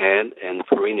top head and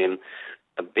perineum,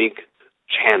 a big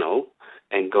channel,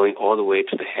 and going all the way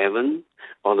to the heaven,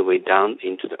 all the way down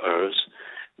into the earth.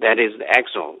 That is the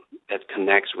axon that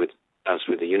connects with us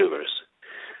with the universe.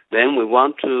 Then we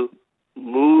want to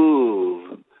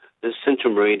move the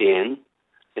central meridian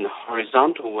in a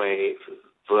horizontal way,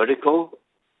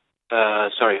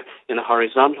 in a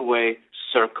horizontal way,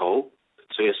 circle.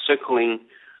 So you're circling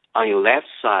on your left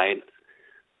side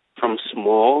from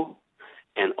small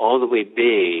and all the way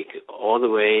big, all the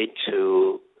way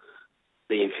to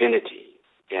the infinity.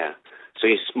 Yeah. So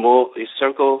you small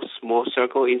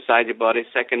circle inside your body,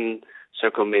 second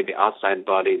circle maybe outside the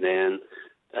body, then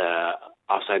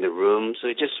outside the room. So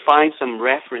you just find some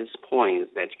reference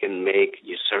points that can make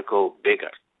your circle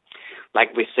bigger.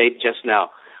 Like we said just now,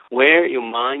 where your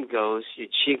mind goes, your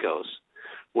chi goes.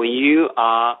 When you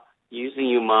are using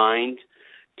your mind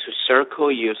to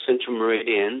circle your central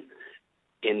meridian,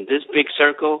 in this big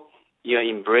circle, you're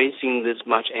embracing this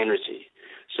much energy.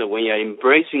 So when you're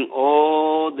embracing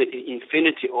all the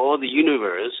infinity, all the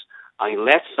universe on your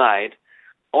left side,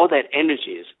 all that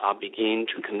energies are beginning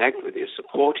to connect with you,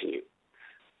 supporting you.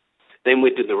 Then we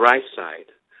do the right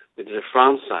side, we do the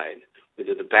front side, we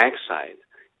do the back side.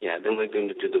 Yeah, then we're going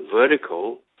to do the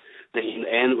vertical. Then in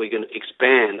the end, we're going to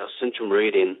expand our central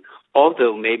meridian.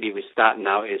 Although maybe we start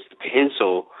now is the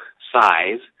pencil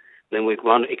size, then we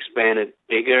want to expand it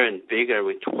bigger and bigger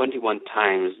with 21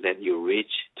 times that you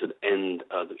reach to the end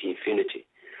of the infinity.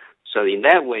 So in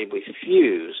that way, we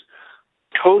fuse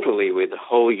totally with the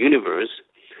whole universe.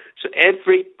 So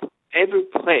every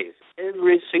place,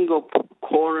 every single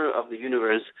corner of the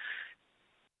universe,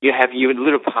 you have your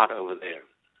little part over there.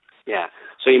 Yeah.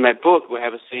 So in my book, we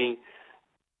have a saying,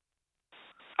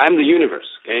 I'm the universe,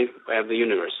 okay? I have the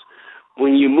universe.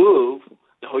 When you move,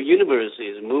 the whole universe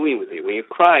is moving with you. When you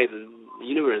cry, the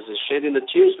universe is shedding the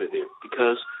tears with you.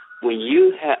 Because when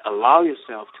you allow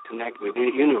yourself to connect with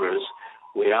the universe,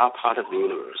 we are part of the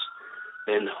universe.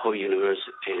 Then the whole universe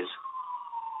is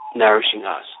nourishing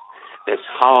us. That's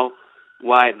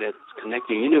why that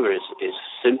connecting universe is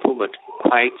simple but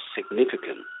quite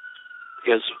significant.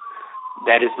 Because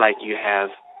that is like you're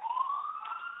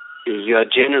a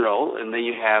general, and then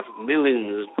you have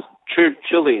millions,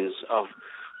 trillions of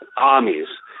armies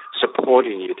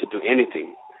supporting you to do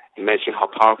anything. Imagine how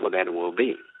powerful that will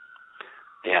be.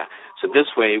 Yeah. So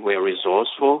this way we're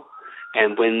resourceful,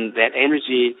 and when that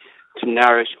energy to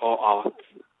nourish all our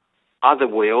other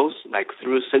wills, like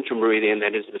through central meridian,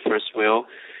 that is the first will,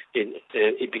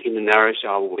 it begins to nourish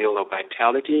our will of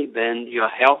vitality. Then you're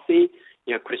healthy,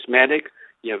 you're charismatic,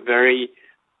 you're very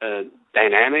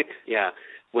dynamic. Yeah.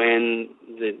 When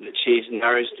the chi is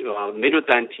nourished to our middle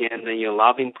dantian, then you're a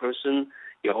loving person.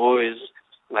 You're always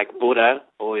like Buddha,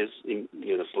 always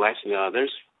blessing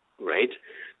others, right?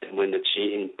 And when the chi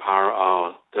empower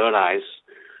our third eyes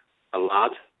a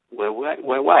lot, we're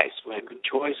wise. We have good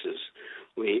choices.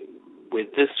 With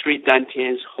these three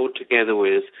dantians hold together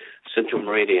with central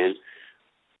meridian,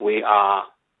 we are,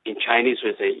 in Chinese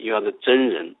we say, you are the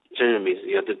zhenren. Zhenren means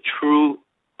you are the true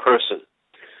person.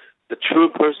 The true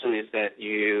person is that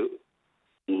you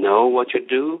know what you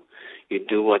do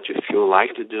what you feel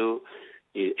like to do.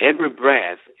 Every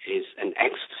breath is an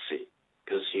ecstasy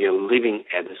because you're living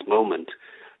at this moment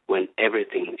when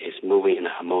everything is moving in a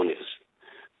harmonious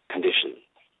condition.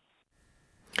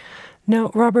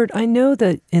 Now, Robert, I know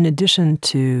that in addition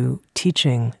to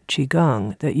teaching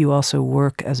Qigong, that you also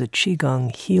work as a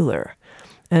Qigong healer.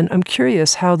 And I'm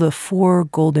curious how the 4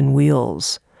 golden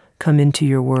wheels come into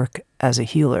your work as a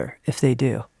healer, if they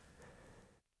do.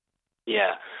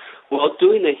 Yeah. Well,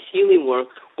 doing the healing work,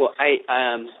 before I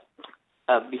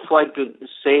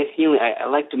say healing, I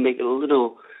like to make a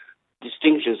little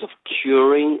distinctions of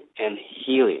curing and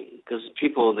healing, because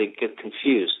people, they get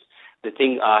confused. They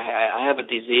think, I have a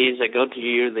disease, I go to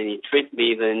you, then you treat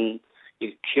me, then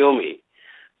you cure me.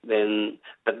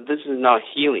 But this is not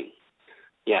healing.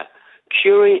 Yeah.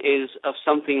 Curing is of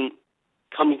something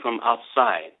coming from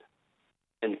outside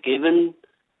and given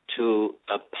to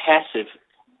a passive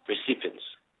recipients.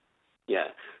 Yeah.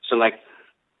 So like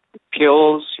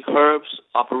pills, herbs,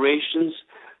 operations,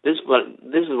 this is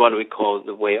what we call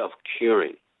the way of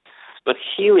curing. But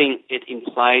healing, it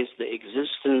implies the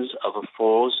existence of a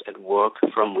force at work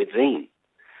from within,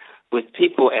 with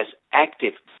people as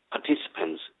active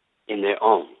participants in their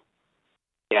own.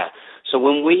 Yeah. So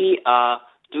when we are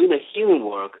doing the healing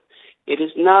work, it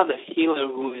is not the healer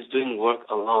who is doing work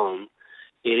alone.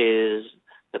 It is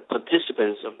the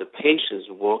participants of the patients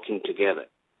working together.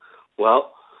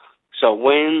 Well, so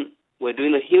when we're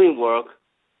doing the healing work,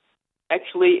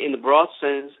 actually in the broad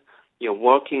sense, you're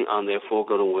working on their 4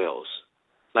 golden wheels.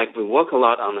 Like we work a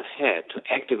lot on the head to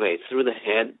activate through the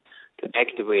head, to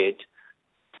activate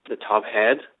the top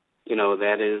head.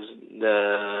 That is the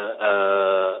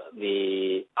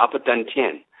upper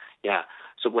dantian. Yeah.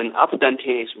 So when upper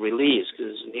dantian is released,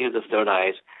 because near the third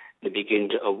eye, they begin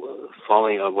to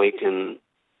falling awaken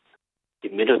the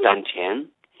middle dantian.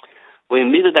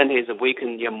 When middle dantian is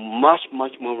awakened, you're much,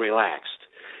 much more relaxed.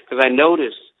 Because I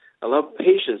notice a lot of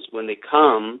patients, when they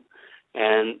come,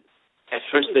 and at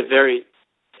first they're very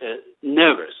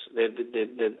nervous. They're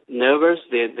nervous,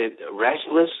 they're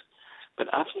restless, but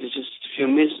after just a few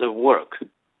minutes of work,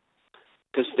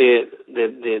 because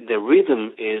the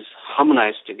rhythm is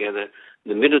harmonized together,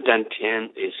 the middle dantian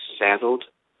is settled,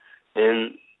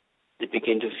 then they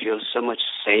begin to feel so much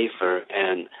safer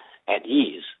and at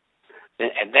ease. Then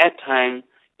at that time,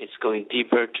 it's going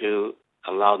deeper to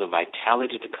allow the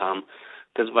vitality to come,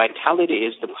 because vitality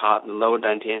is the part, the lower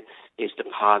dantian is the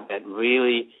part that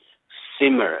really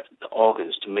simmer the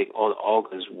organs to make all the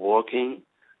organs working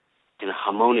in a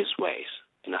harmonious way.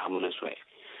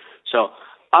 So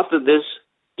after this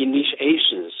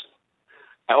initiations,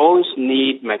 I always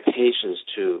need my patients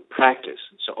to practice.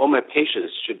 So all my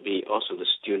patients should be also the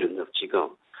student of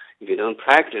Qigong. If you don't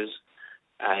practice,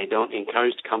 I don't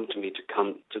encourage to come to me to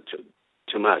come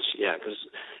too much. Yeah, because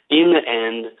in the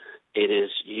end, it is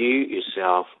you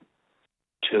yourself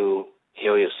to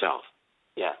heal yourself.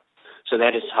 Yeah. So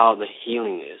that is how the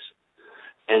healing is.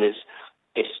 And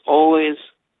it's always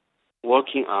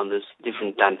working on this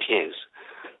different dantians.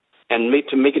 And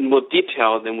to make it more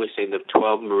detailed, then we say the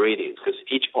 12 meridians, because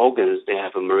each organ, they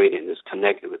have a meridian that's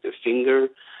connected with your finger,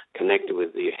 connected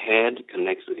with your head,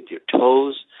 connected with your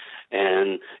toes,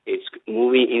 and it's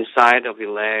moving inside of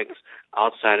your legs,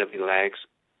 outside of your legs,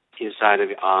 inside of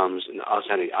your arms, and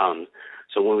outside of your arms.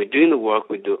 So when we're doing the work,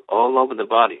 we do all over the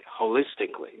body,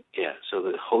 holistically. Yeah, so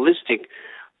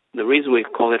the reason we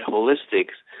call it holistic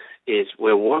is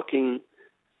we're working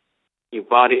your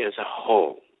body as a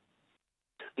whole.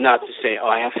 Not to say,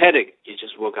 I have headache, you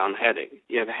just work on headache.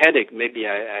 You have a headache, maybe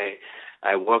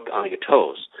I work on your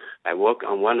toes. I work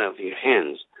on one of your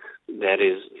hands. That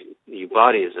is, your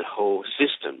body is a whole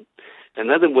system.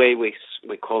 Another way we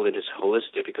call it is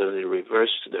holistic, because it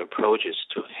refers to the approaches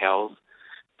to health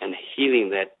and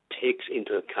healing that takes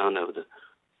into account of the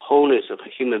wholeness of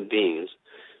human beings.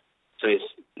 So it's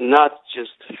not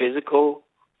just physical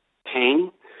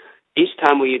pain. Each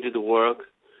time when you do the work,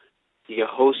 you're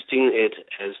hosting it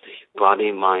as the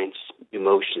body, mind,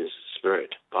 emotions,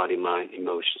 spirit. Body, mind,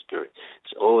 emotion, spirit.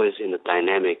 It's always in a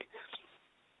dynamic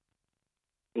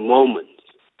moment,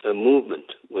 a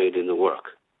movement when you're doing the work.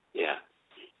 Yeah.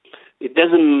 It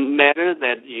doesn't matter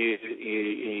that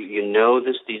you know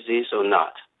this disease or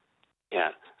not. Yeah.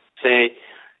 Say,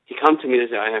 you come to me and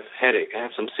say, I have headache, I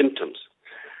have some symptoms.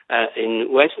 In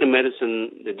Western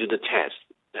medicine, they do the test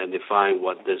and define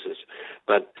what this is.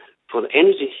 But for the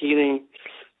energy healing,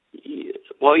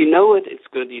 well, you know it, it's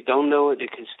good. You don't know it, you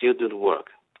can still do the work.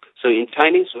 So in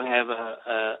Chinese, we have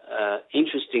a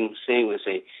interesting saying. We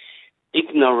say,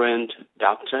 ignorant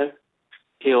doctor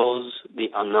heals the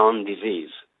unknown disease.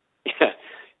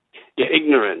 You're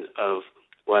ignorant of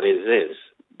what it is.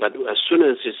 But as soon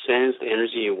as you sense the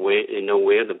energy, you know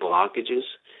where the blockage is,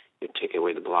 you take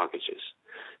away the blockages.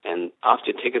 And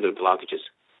after you take away the blockages,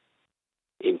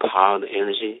 empower the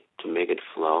energy to make it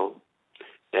flow.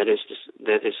 That is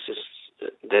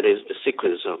the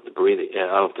sequence of the breathing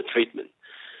of the treatment.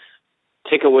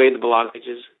 Take away the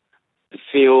blockages,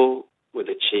 fill with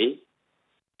the qi,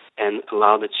 and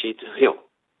allow the qi to heal.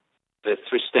 The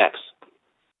 3 steps.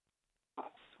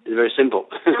 It's very simple.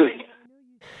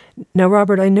 Now,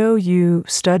 Robert, I know you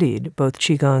studied both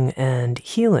Qigong and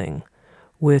healing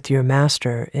with your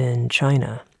master in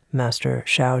China, Master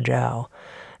Xiao Yao.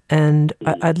 And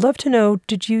I'd love to know,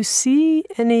 did you see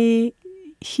any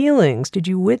healings? Did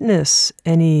you witness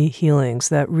any healings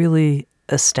that really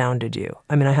astounded you?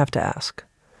 I mean, I have to ask.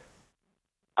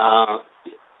 Well,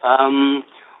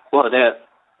 there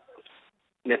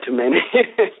are too many.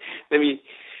 let me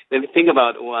think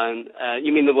about one.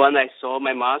 You mean the one I saw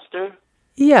my master?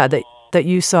 Yeah, that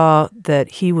you saw that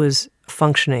he was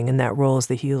functioning in that role as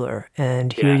the healer,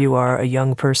 and here you are, a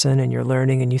young person, and you're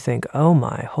learning, and you think, oh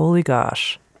my, holy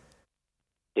gosh.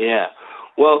 Yeah.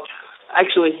 Well,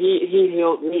 actually, he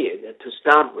healed me to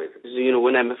start with. Because,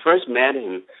 when I first met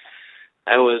him,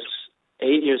 I was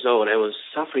 8 years old. I was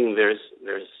suffering very,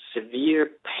 very severe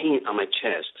pain on my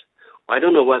chest. Well, I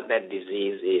don't know what that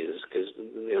disease is, because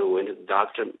when the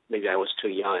doctor, maybe I was too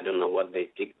young. I don't know what they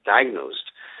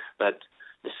diagnosed, but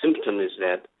the symptom is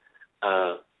that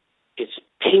it's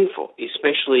painful,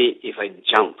 especially if I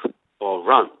jump or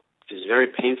run. It's very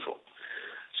painful.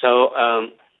 So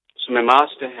my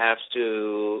master has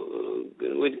to,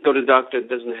 we go to the doctor, it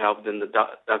doesn't help, then the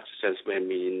doctor says,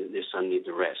 maybe your son needs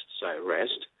to rest. So I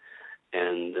rest,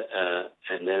 and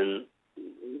then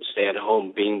stay at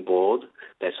home being bored.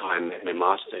 That's how I met my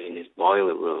master in his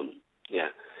boiler room. Yeah.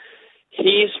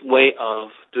 His way of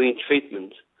doing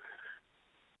treatment,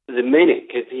 the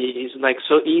minute, he's like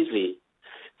so easy.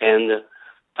 And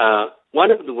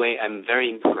one of the way I'm very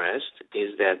impressed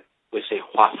is that we say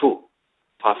hua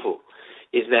fu,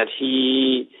 is that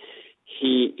he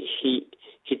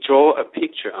draw a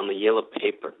picture on the yellow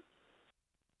paper.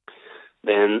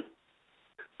 Then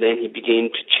he began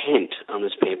to chant on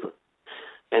this paper.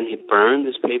 Then he burned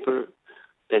this paper.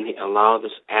 Then he allowed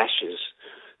this ashes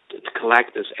to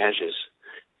collect these ashes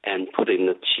and put it in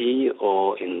the tea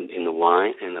or in the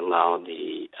wine and allow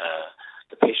the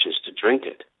patients to drink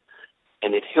it.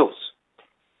 And it heals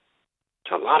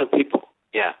to a lot of people.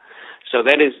 Yeah. So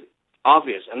that is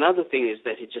obvious. Another thing is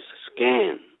that he just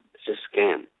scan.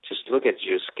 Just look at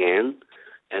your scan,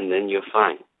 and then you're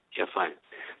fine.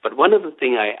 But one of the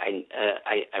things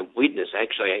I witnessed,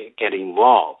 actually, I get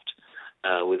involved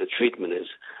with the treatment is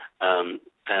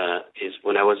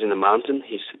when I was in the mountain.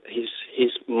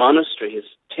 His monastery, his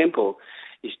temple,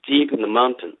 is deep in the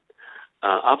mountain.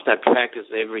 After I practice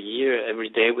every year, every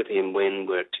day with him when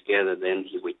we're together, then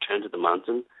he returned to the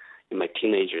mountain in my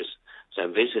teenagers. So I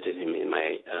visited him in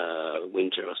my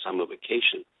winter or summer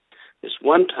vacation. This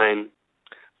one time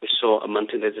we saw a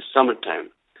mountain. There's a summertime.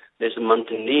 There's a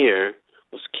mountaineer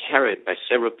was carried by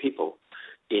several people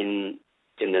in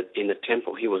the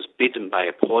temple. He was bitten by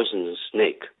a poisonous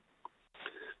snake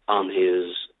on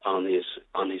his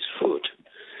foot.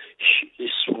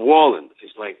 He's swollen.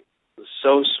 It's like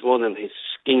so swollen. His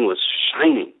skin was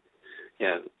shining.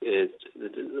 Yeah,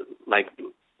 like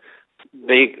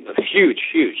big,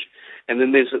 huge. And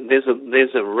then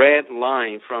there's a red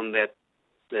line from that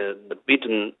the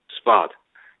bitten spot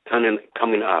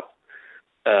coming up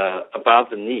above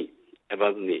the knee.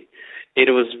 It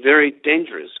was very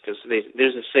dangerous because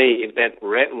there's a saying, if that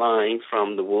red line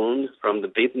from the wound, from the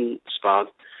bitten spot,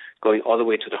 going all the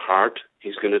way to the heart,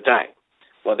 he's going to die.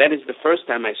 Well, that is the first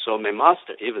time I saw my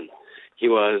master. Even he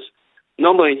was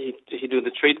normally he do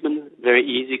the treatment very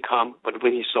easy, calm. But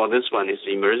when he saw this one, it's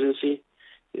an emergency.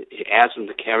 He asked him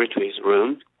to carry to his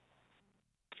room,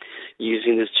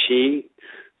 using this qi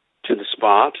to the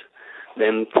spot,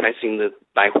 then pressing the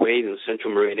Bai Hui in the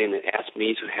central meridian, and asked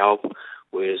me to help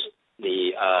with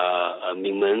the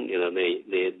Mingmen,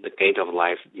 the gate of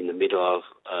life in the middle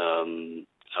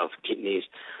of kidneys.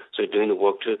 So doing the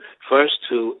work to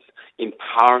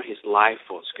empower his life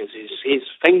force, because he's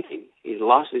fainting. He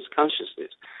lost his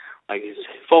consciousness, like his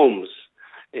foams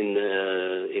in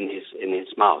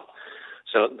his mouth.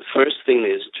 So the first thing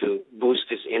is to boost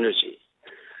his energy.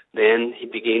 Then he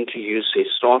began to use his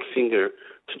thought finger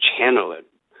to channel it.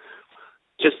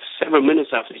 Just several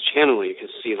minutes after channeling, you can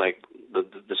see like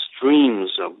the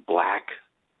streams of black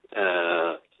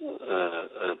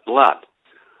blood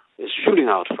is shooting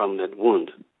out from that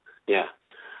wound. Yeah.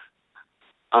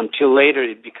 Until later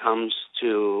it becomes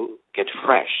to get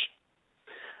fresh.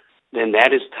 Then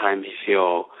that is time he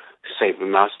feel safe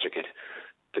and master get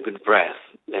a good breath.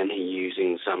 Then he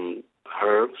using some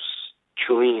herbs,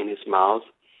 chewing in his mouth,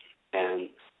 and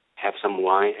have some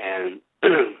wine and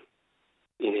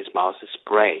in his mouth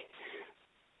spray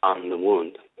on the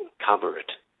wound, cover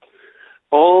it.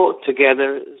 All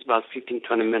together, it's about 15,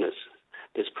 20 minutes.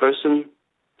 This person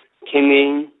came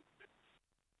in,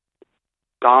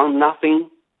 gone, nothing.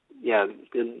 Yeah,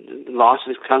 lost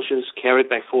his conscience, carried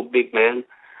by 4 big men,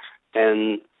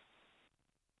 and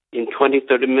in 20,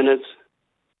 30 minutes,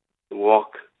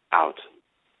 walk out.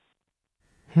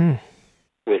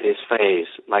 With his face,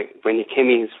 like when he came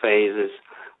in, his face is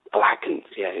blackened.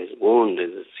 Yeah, his wound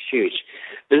is huge.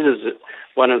 This is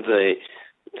one of the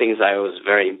things I was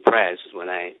very impressed when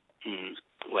I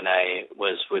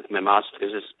was with my master,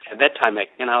 because at that time I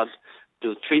cannot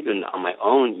do treatment on my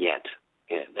own yet.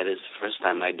 Yeah, that is the first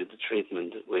time I did the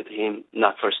treatment with him.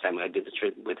 Not first time I did the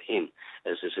treatment with him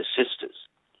as his assistant.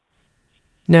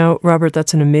 Now, Robert,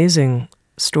 that's an amazing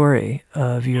story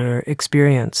of your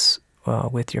experience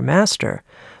with your master.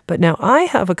 But now I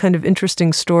have a kind of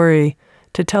interesting story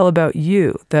to tell about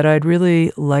you that I'd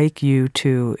really like you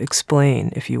to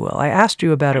explain, if you will. I asked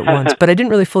you about it once, but I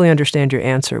didn't really fully understand your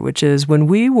answer, which is when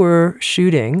we were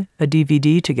shooting a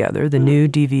DVD together, the new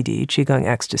DVD, Qigong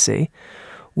Ecstasy,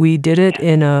 we did it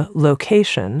in a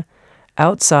location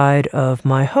outside of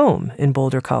my home in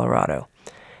Boulder, Colorado.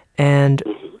 And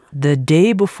the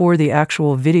day before the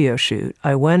actual video shoot,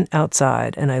 I went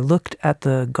outside and I looked at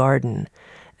the garden,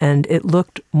 and it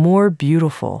looked more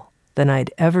beautiful than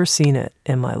I'd ever seen it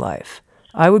in my life.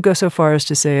 I would go so far as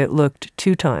to say it looked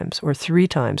 2 times or 3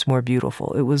 times more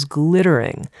beautiful. It was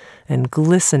glittering and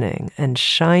glistening and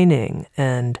shining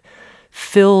and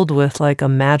filled with like a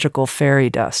magical fairy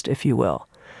dust, if you will.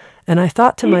 And I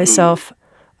thought to myself,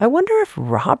 I wonder if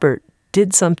Robert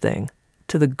did something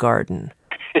to the garden.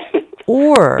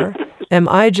 Or am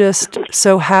I just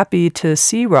so happy to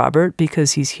see Robert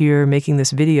because he's here making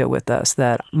this video with us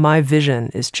that my vision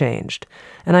is changed?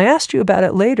 And I asked you about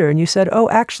it later, and you said, oh,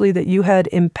 actually, that you had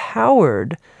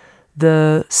empowered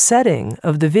the setting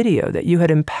of the video, that you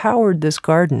had empowered this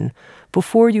garden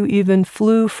before you even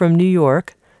flew from New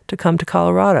York to come to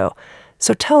Colorado.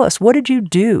 So tell us, what did you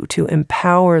do to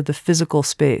empower the physical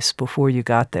space before you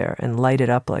got there and light it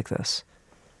up like this?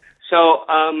 So,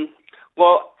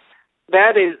 well,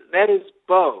 that is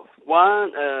both.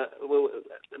 One,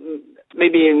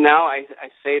 maybe now I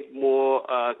say it more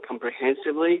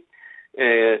comprehensively.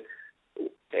 I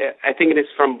think it is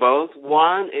from both.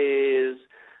 One is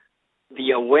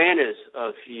the awareness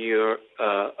of your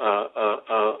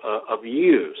of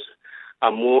yous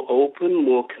are more open,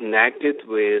 more connected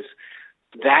with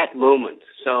that moment.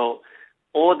 So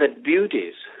all the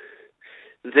beauties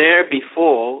there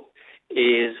before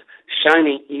is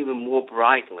shining even more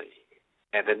brightly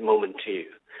at that moment to you.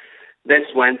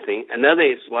 That's one thing. Another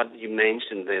is what you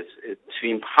mentioned, to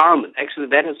empowerment. Actually,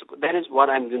 that is what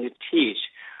I'm going to teach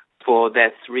for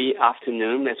that 3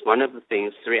 afternoon. That's one of the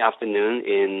things, 3 afternoon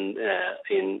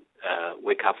in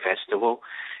Wake Up Festival,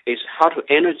 is how to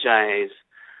energize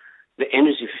the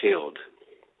energy field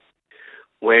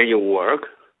where you work,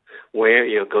 where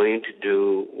you're going to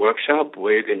do workshop,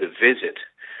 where you're going to visit.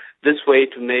 This way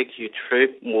to make your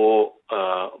trip more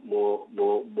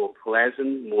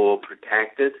pleasant, more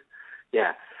protected.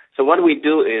 Yeah. So what we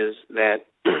do is that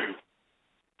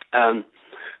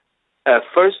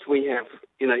first we have,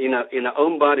 in our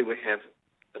own body we have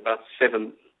about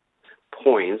 7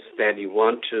 points that you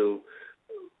want to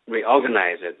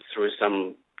reorganize it through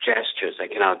some gestures. I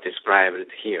cannot describe it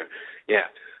here. Yeah.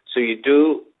 So you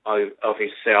do of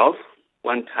yourself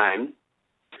one time.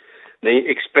 Then you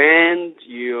expand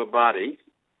your body,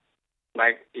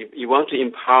 like if you want to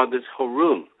empower this whole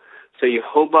room. So your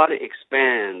whole body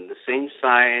expand the same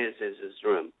size as this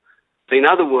room. So in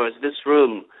other words, this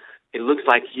room, it looks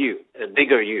like you, a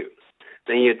bigger you.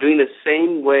 Then you're doing the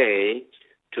same way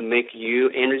to make you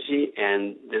energy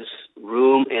and this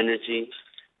room energy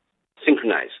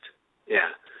synchronized.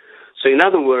 Yeah. So in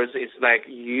other words, it's like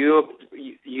you're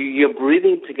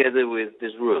breathing together with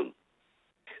this room.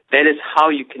 That is how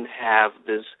you can have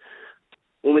this.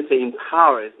 When we say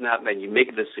empower, it's not that you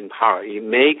make this empower. You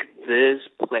make this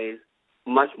place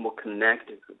much more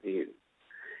connected with you.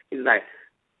 It's like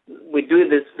we do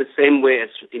this the same way as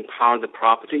empower the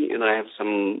property. I have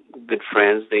some good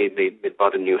friends. They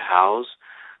bought a new house.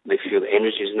 They feel the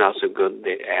energy is not so good.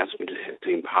 They ask me to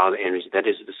empower the energy. That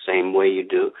is the same way you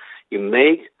do. You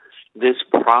make this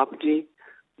property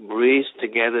breathe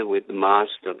together with the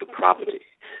master of the property.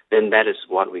 Then that is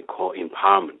what we call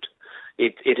empowerment.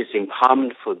 It is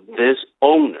empowerment for this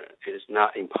owner. It is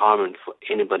not empowerment for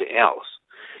anybody else.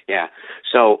 Yeah.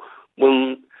 So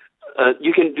when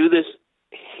you can do this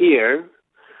here,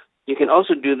 you can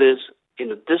also do this in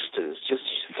the distance. Just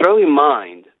throw your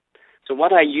mind. So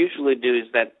what I usually do is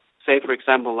that, say, for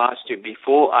example, last year,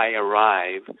 before I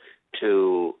arrive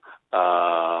to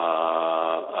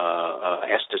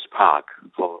Estes Park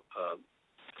for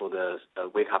the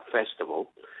Wake Up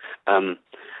Festival,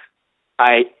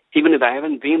 even if I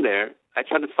haven't been there, I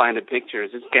try to find the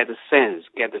pictures, just get a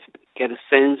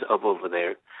sense of over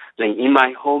there. Then in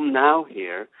my home now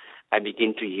here, I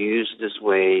begin to use these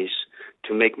ways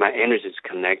to make my energies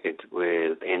connected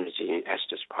with energy in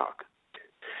Estes Park.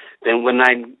 Then when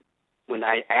I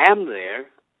am there,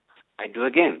 I do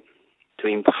again to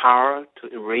empower,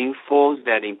 to reinforce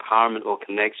that empowerment or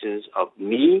connections of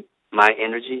me, my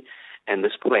energy, and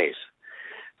this place.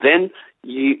 Then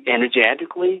you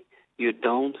energetically, you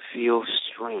don't feel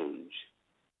strange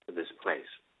to this place.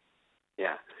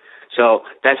 Yeah. So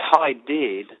that's how I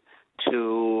did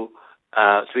to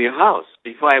your house.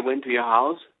 Before I went to your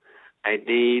house, I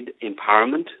did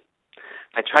empowerment.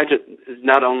 I tried to,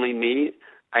 not only me,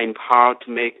 I empower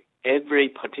to make every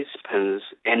participant's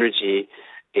energy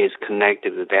is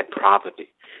connected with that property.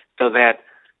 So that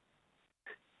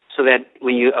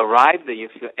when you arrive there, you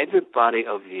feel everybody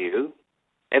of you,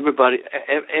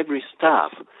 every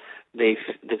staff, they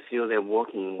feel they're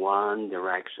walking in one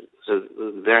direction. So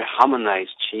very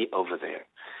harmonized chi over there.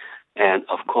 And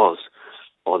of course,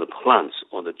 all the plants,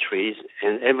 all the trees,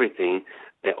 and everything,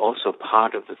 they're also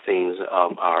part of the things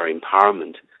of our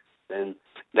empowerment. And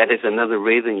that is another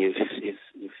reason you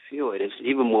feel it is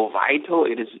even more vital.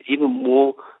 It is even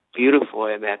more beautiful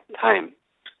at that time.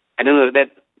 I don't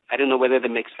know whether that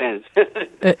makes sense.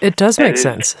 It does make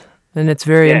sense. And it's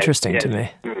very Yes, interesting yes. to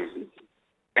me.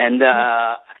 And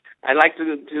I'd like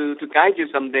to guide you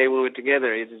someday when we're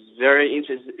together. It is very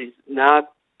interesting.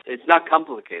 It's not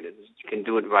complicated. You can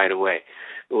do it right away.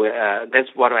 That's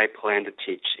what I plan to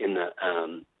teach in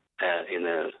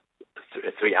the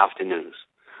 3 afternoons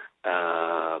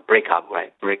breakup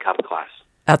class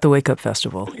At the Wake Up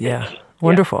Festival. Yeah.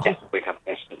 Wonderful. Yeah, wake up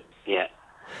festival. Yeah.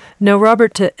 Now,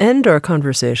 Robert, to end our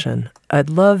conversation, I'd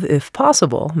love, if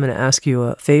possible, I'm going to ask you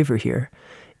a favor here,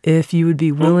 if you would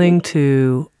be willing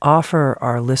to offer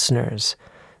our listeners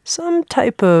some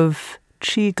type of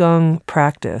Qigong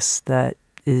practice that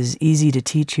is easy to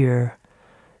teach here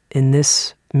in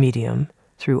this medium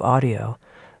through audio,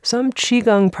 some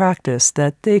Qigong practice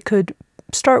that they could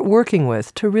start working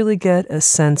with to really get a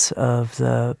sense of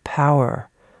the power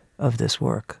of this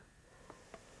work.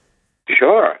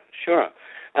 Sure.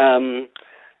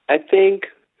 I think,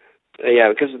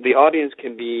 because the audience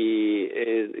can be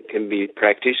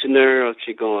practitioner of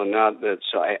Qigong or not. But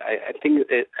so I think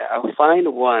I'll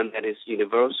find one that is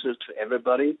universal to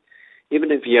everybody.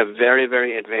 Even if you are very,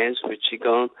 very advanced with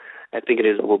Qigong, I think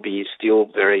will be still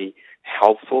very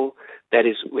helpful. That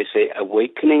is, we say,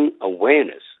 awakening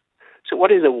awareness. So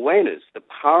what is awareness? The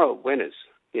power of awareness.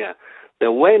 Yeah. The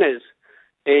awareness,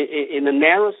 in the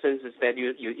narrow sense, is that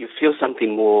you feel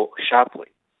something more sharply.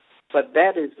 But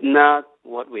that is not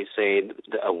what we say,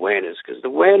 the awareness, because the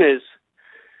awareness,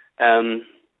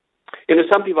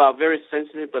 some people are very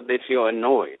sensitive, but they feel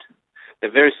annoyed. They're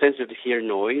very sensitive to hear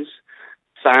noise,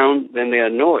 sound, then they're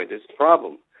annoyed. It's a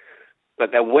problem.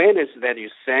 But the awareness that you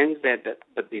sense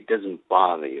but it doesn't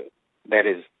bother you. That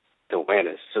is the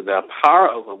awareness. So the power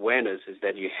of awareness is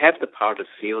that you have the power to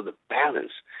feel the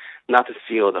balance, not to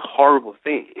feel the horrible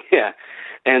thing. Yeah.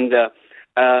 And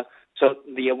so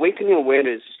the awakening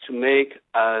awareness is to make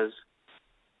us,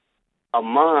 our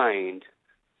mind,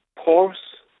 pause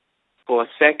for a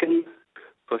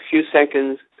few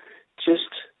seconds, just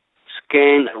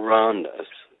scan around us.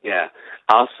 Yeah.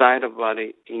 Outside the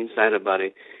body, inside the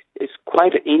body. It's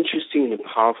quite an interesting and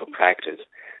powerful practice.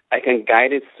 I can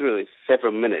guide it through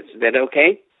several minutes. Is that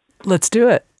okay? Let's do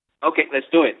it. Okay, let's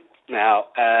do it. Now,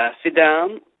 sit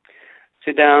down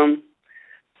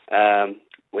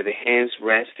with the hands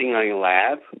resting on your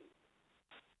lap.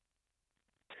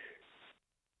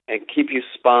 And keep your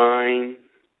spine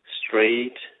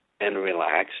straight and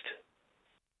relaxed.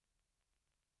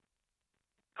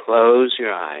 Close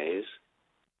your eyes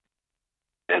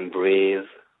and breathe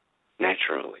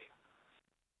naturally.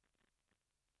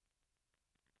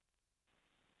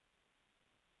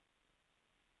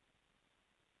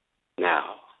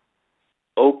 Now,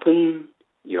 open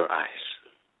your eyes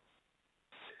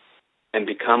and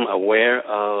become aware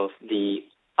of the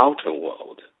outer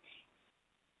world.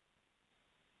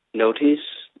 Notice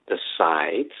the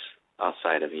sights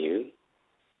outside of you,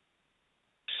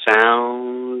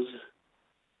 sounds,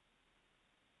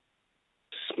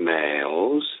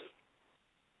 smells,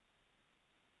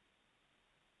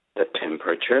 the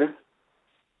temperature,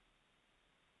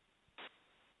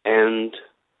 and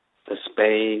the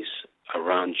space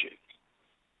around you.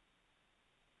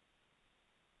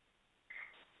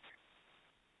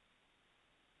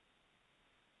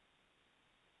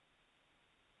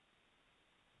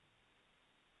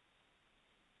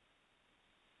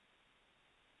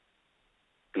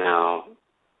 Now,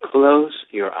 close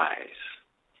your eyes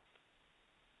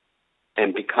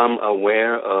and become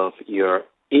aware of your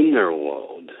inner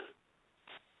world.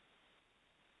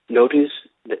 Notice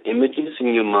the images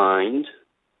in your mind,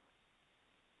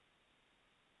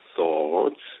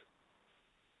 thoughts,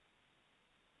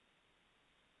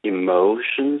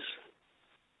 emotions,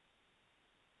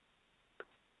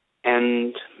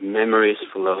 and memories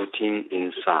floating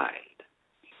inside.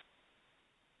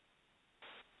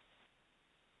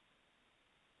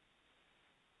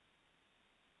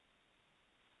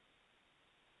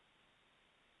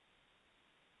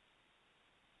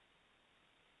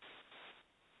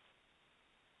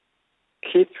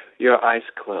 Keep your eyes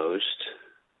closed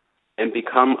and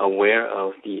become aware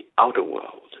of the outer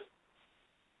world.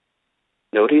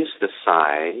 Notice the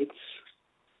sights,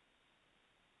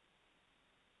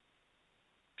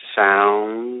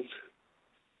 sounds,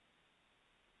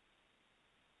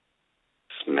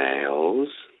 smells,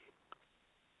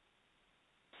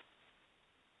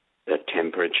 the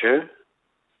temperature,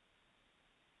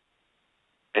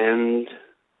 and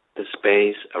the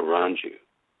space around you.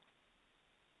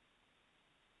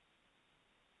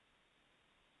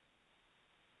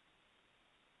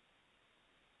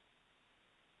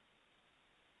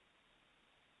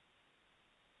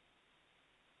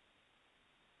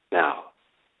 Now,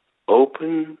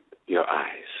 open your eyes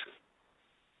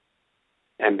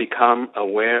and become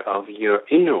aware of your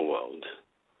inner world.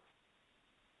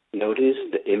 Notice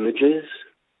the images,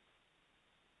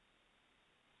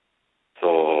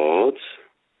 thoughts,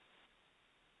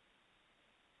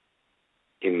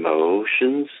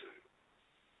 emotions,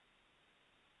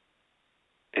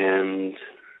 and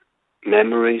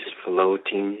memories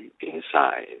floating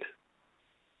inside.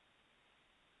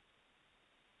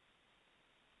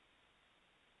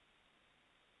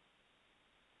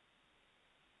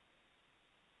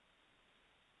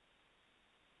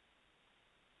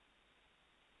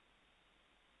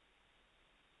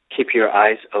 Keep your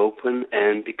eyes open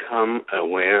and become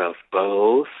aware of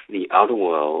both the outer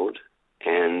world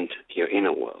and your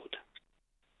inner world.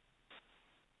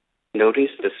 Notice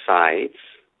the sights,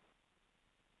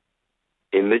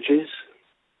 images,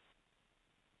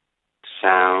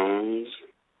 sounds,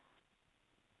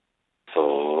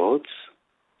 thoughts,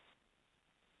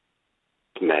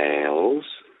 smells,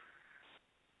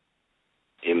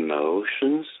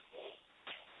 emotions,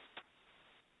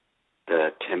 the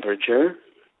temperature,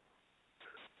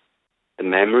 the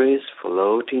memories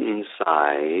floating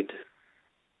inside,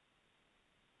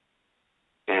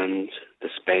 and the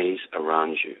space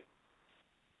around you.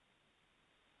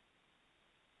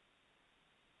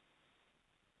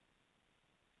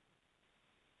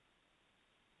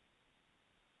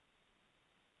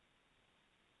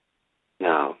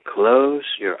 Now close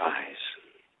your eyes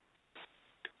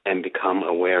and become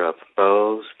aware of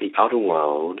both the outer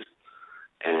world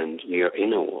and your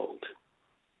inner world.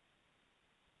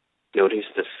 Notice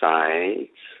the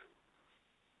sights,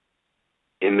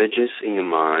 images in your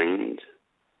mind,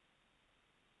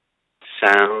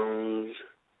 sounds,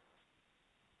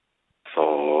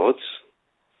 thoughts,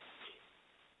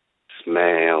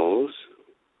 smells,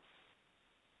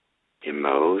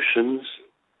 emotions,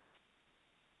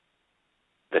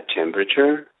 the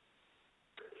temperature,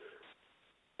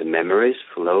 the memories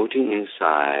floating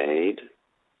inside,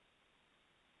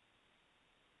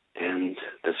 and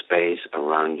the space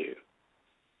around you.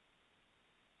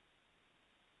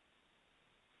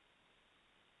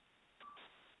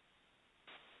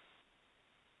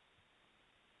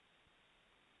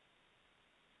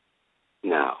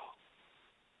 Now,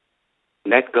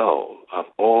 let go of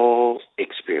all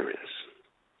experience.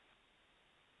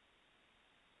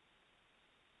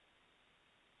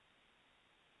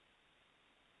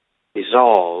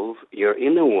 Dissolve your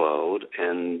inner world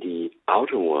and the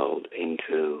outer world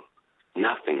into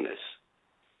nothingness.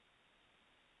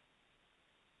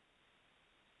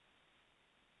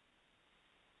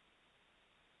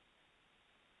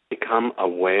 Become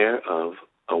aware of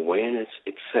awareness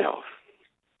itself.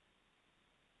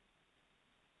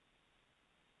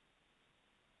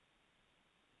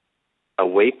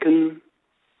 Awaken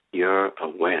your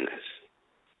awareness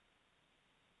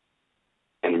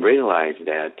and realize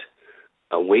that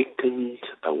awakened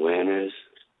awareness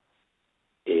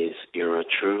is your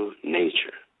true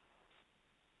nature.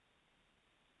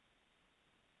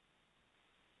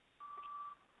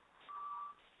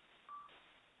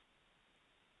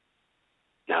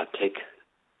 Now take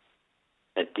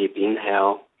a deep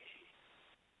inhale.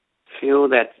 Feel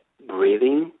that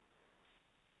breathing.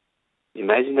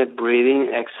 Imagine that breathing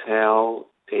exhale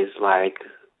is like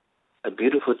a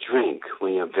beautiful drink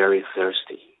when you're very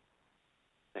thirsty.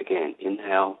 Again,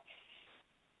 inhale.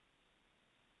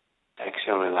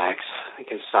 Exhale, relax. You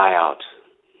can sigh out.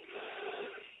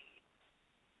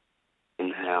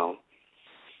 Inhale.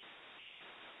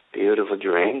 Beautiful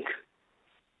drink.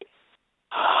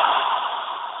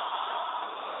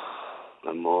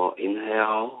 One more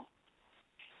inhale.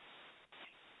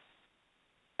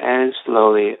 And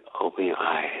slowly open your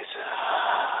eyes.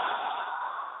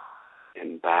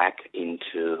 And back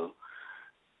into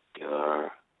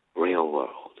your real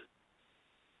world.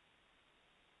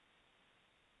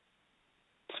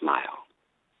 Smile.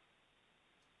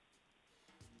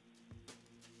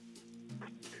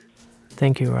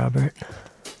 Thank you, Robert.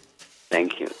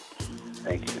 Thank you.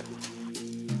 Thank you.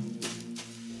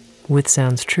 With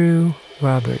Sounds True,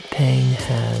 Robert Peng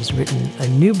has written a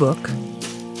new book,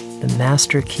 The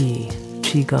Master Key,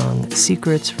 Qigong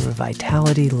Secrets for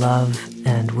Vitality, Love,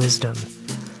 and Wisdom.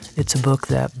 It's a book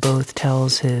that both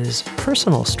tells his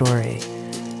personal story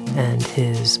and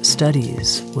his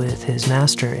studies with his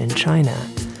master in China.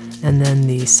 And then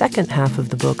the second half of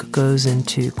the book goes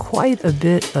into quite a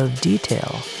bit of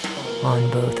detail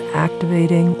on both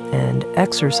activating and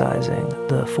exercising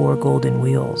the Four Golden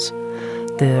Wheels.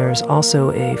 There's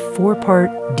also a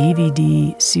 4-part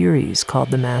DVD series called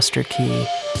The Master Key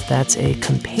that's a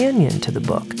companion to the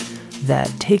book that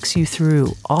takes you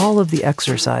through all of the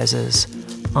exercises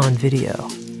on video.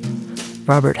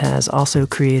 Robert has also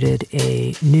created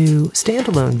a new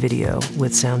standalone video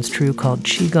with Sounds True called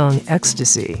Qigong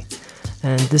Ecstasy.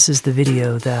 And this is the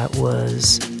video that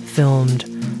was filmed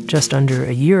just under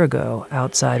a year ago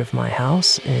outside of my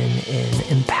house in an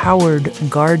empowered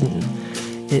garden.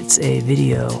 It's a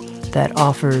video that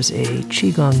offers a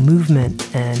Qigong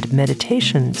movement and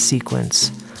meditation sequence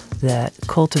that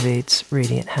cultivates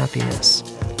radiant happiness.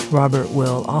 Robert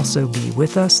will also be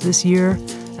with us this year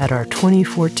at our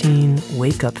 2014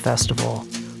 Wake Up Festival,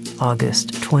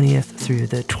 August 20th through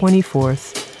the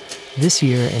 24th, this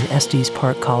year in Estes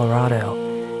Park,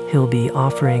 Colorado. He'll be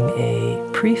offering a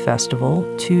pre-festival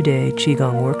 2-day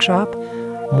Qigong workshop,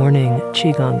 morning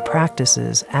Qigong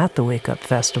practices at the Wake Up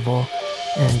Festival,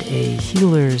 and a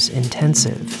healer's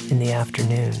intensive in the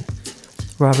afternoon.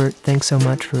 Robert, thanks so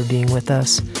much for being with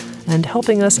us and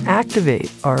helping us activate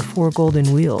our 4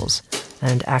 golden wheels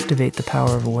and activate the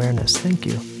power of awareness. Thank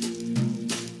you.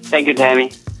 Thank you,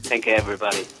 Tami. Thank you,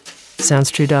 everybody.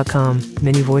 SoundsTrue.com,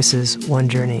 many voices, one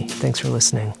journey. Thanks for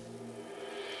listening.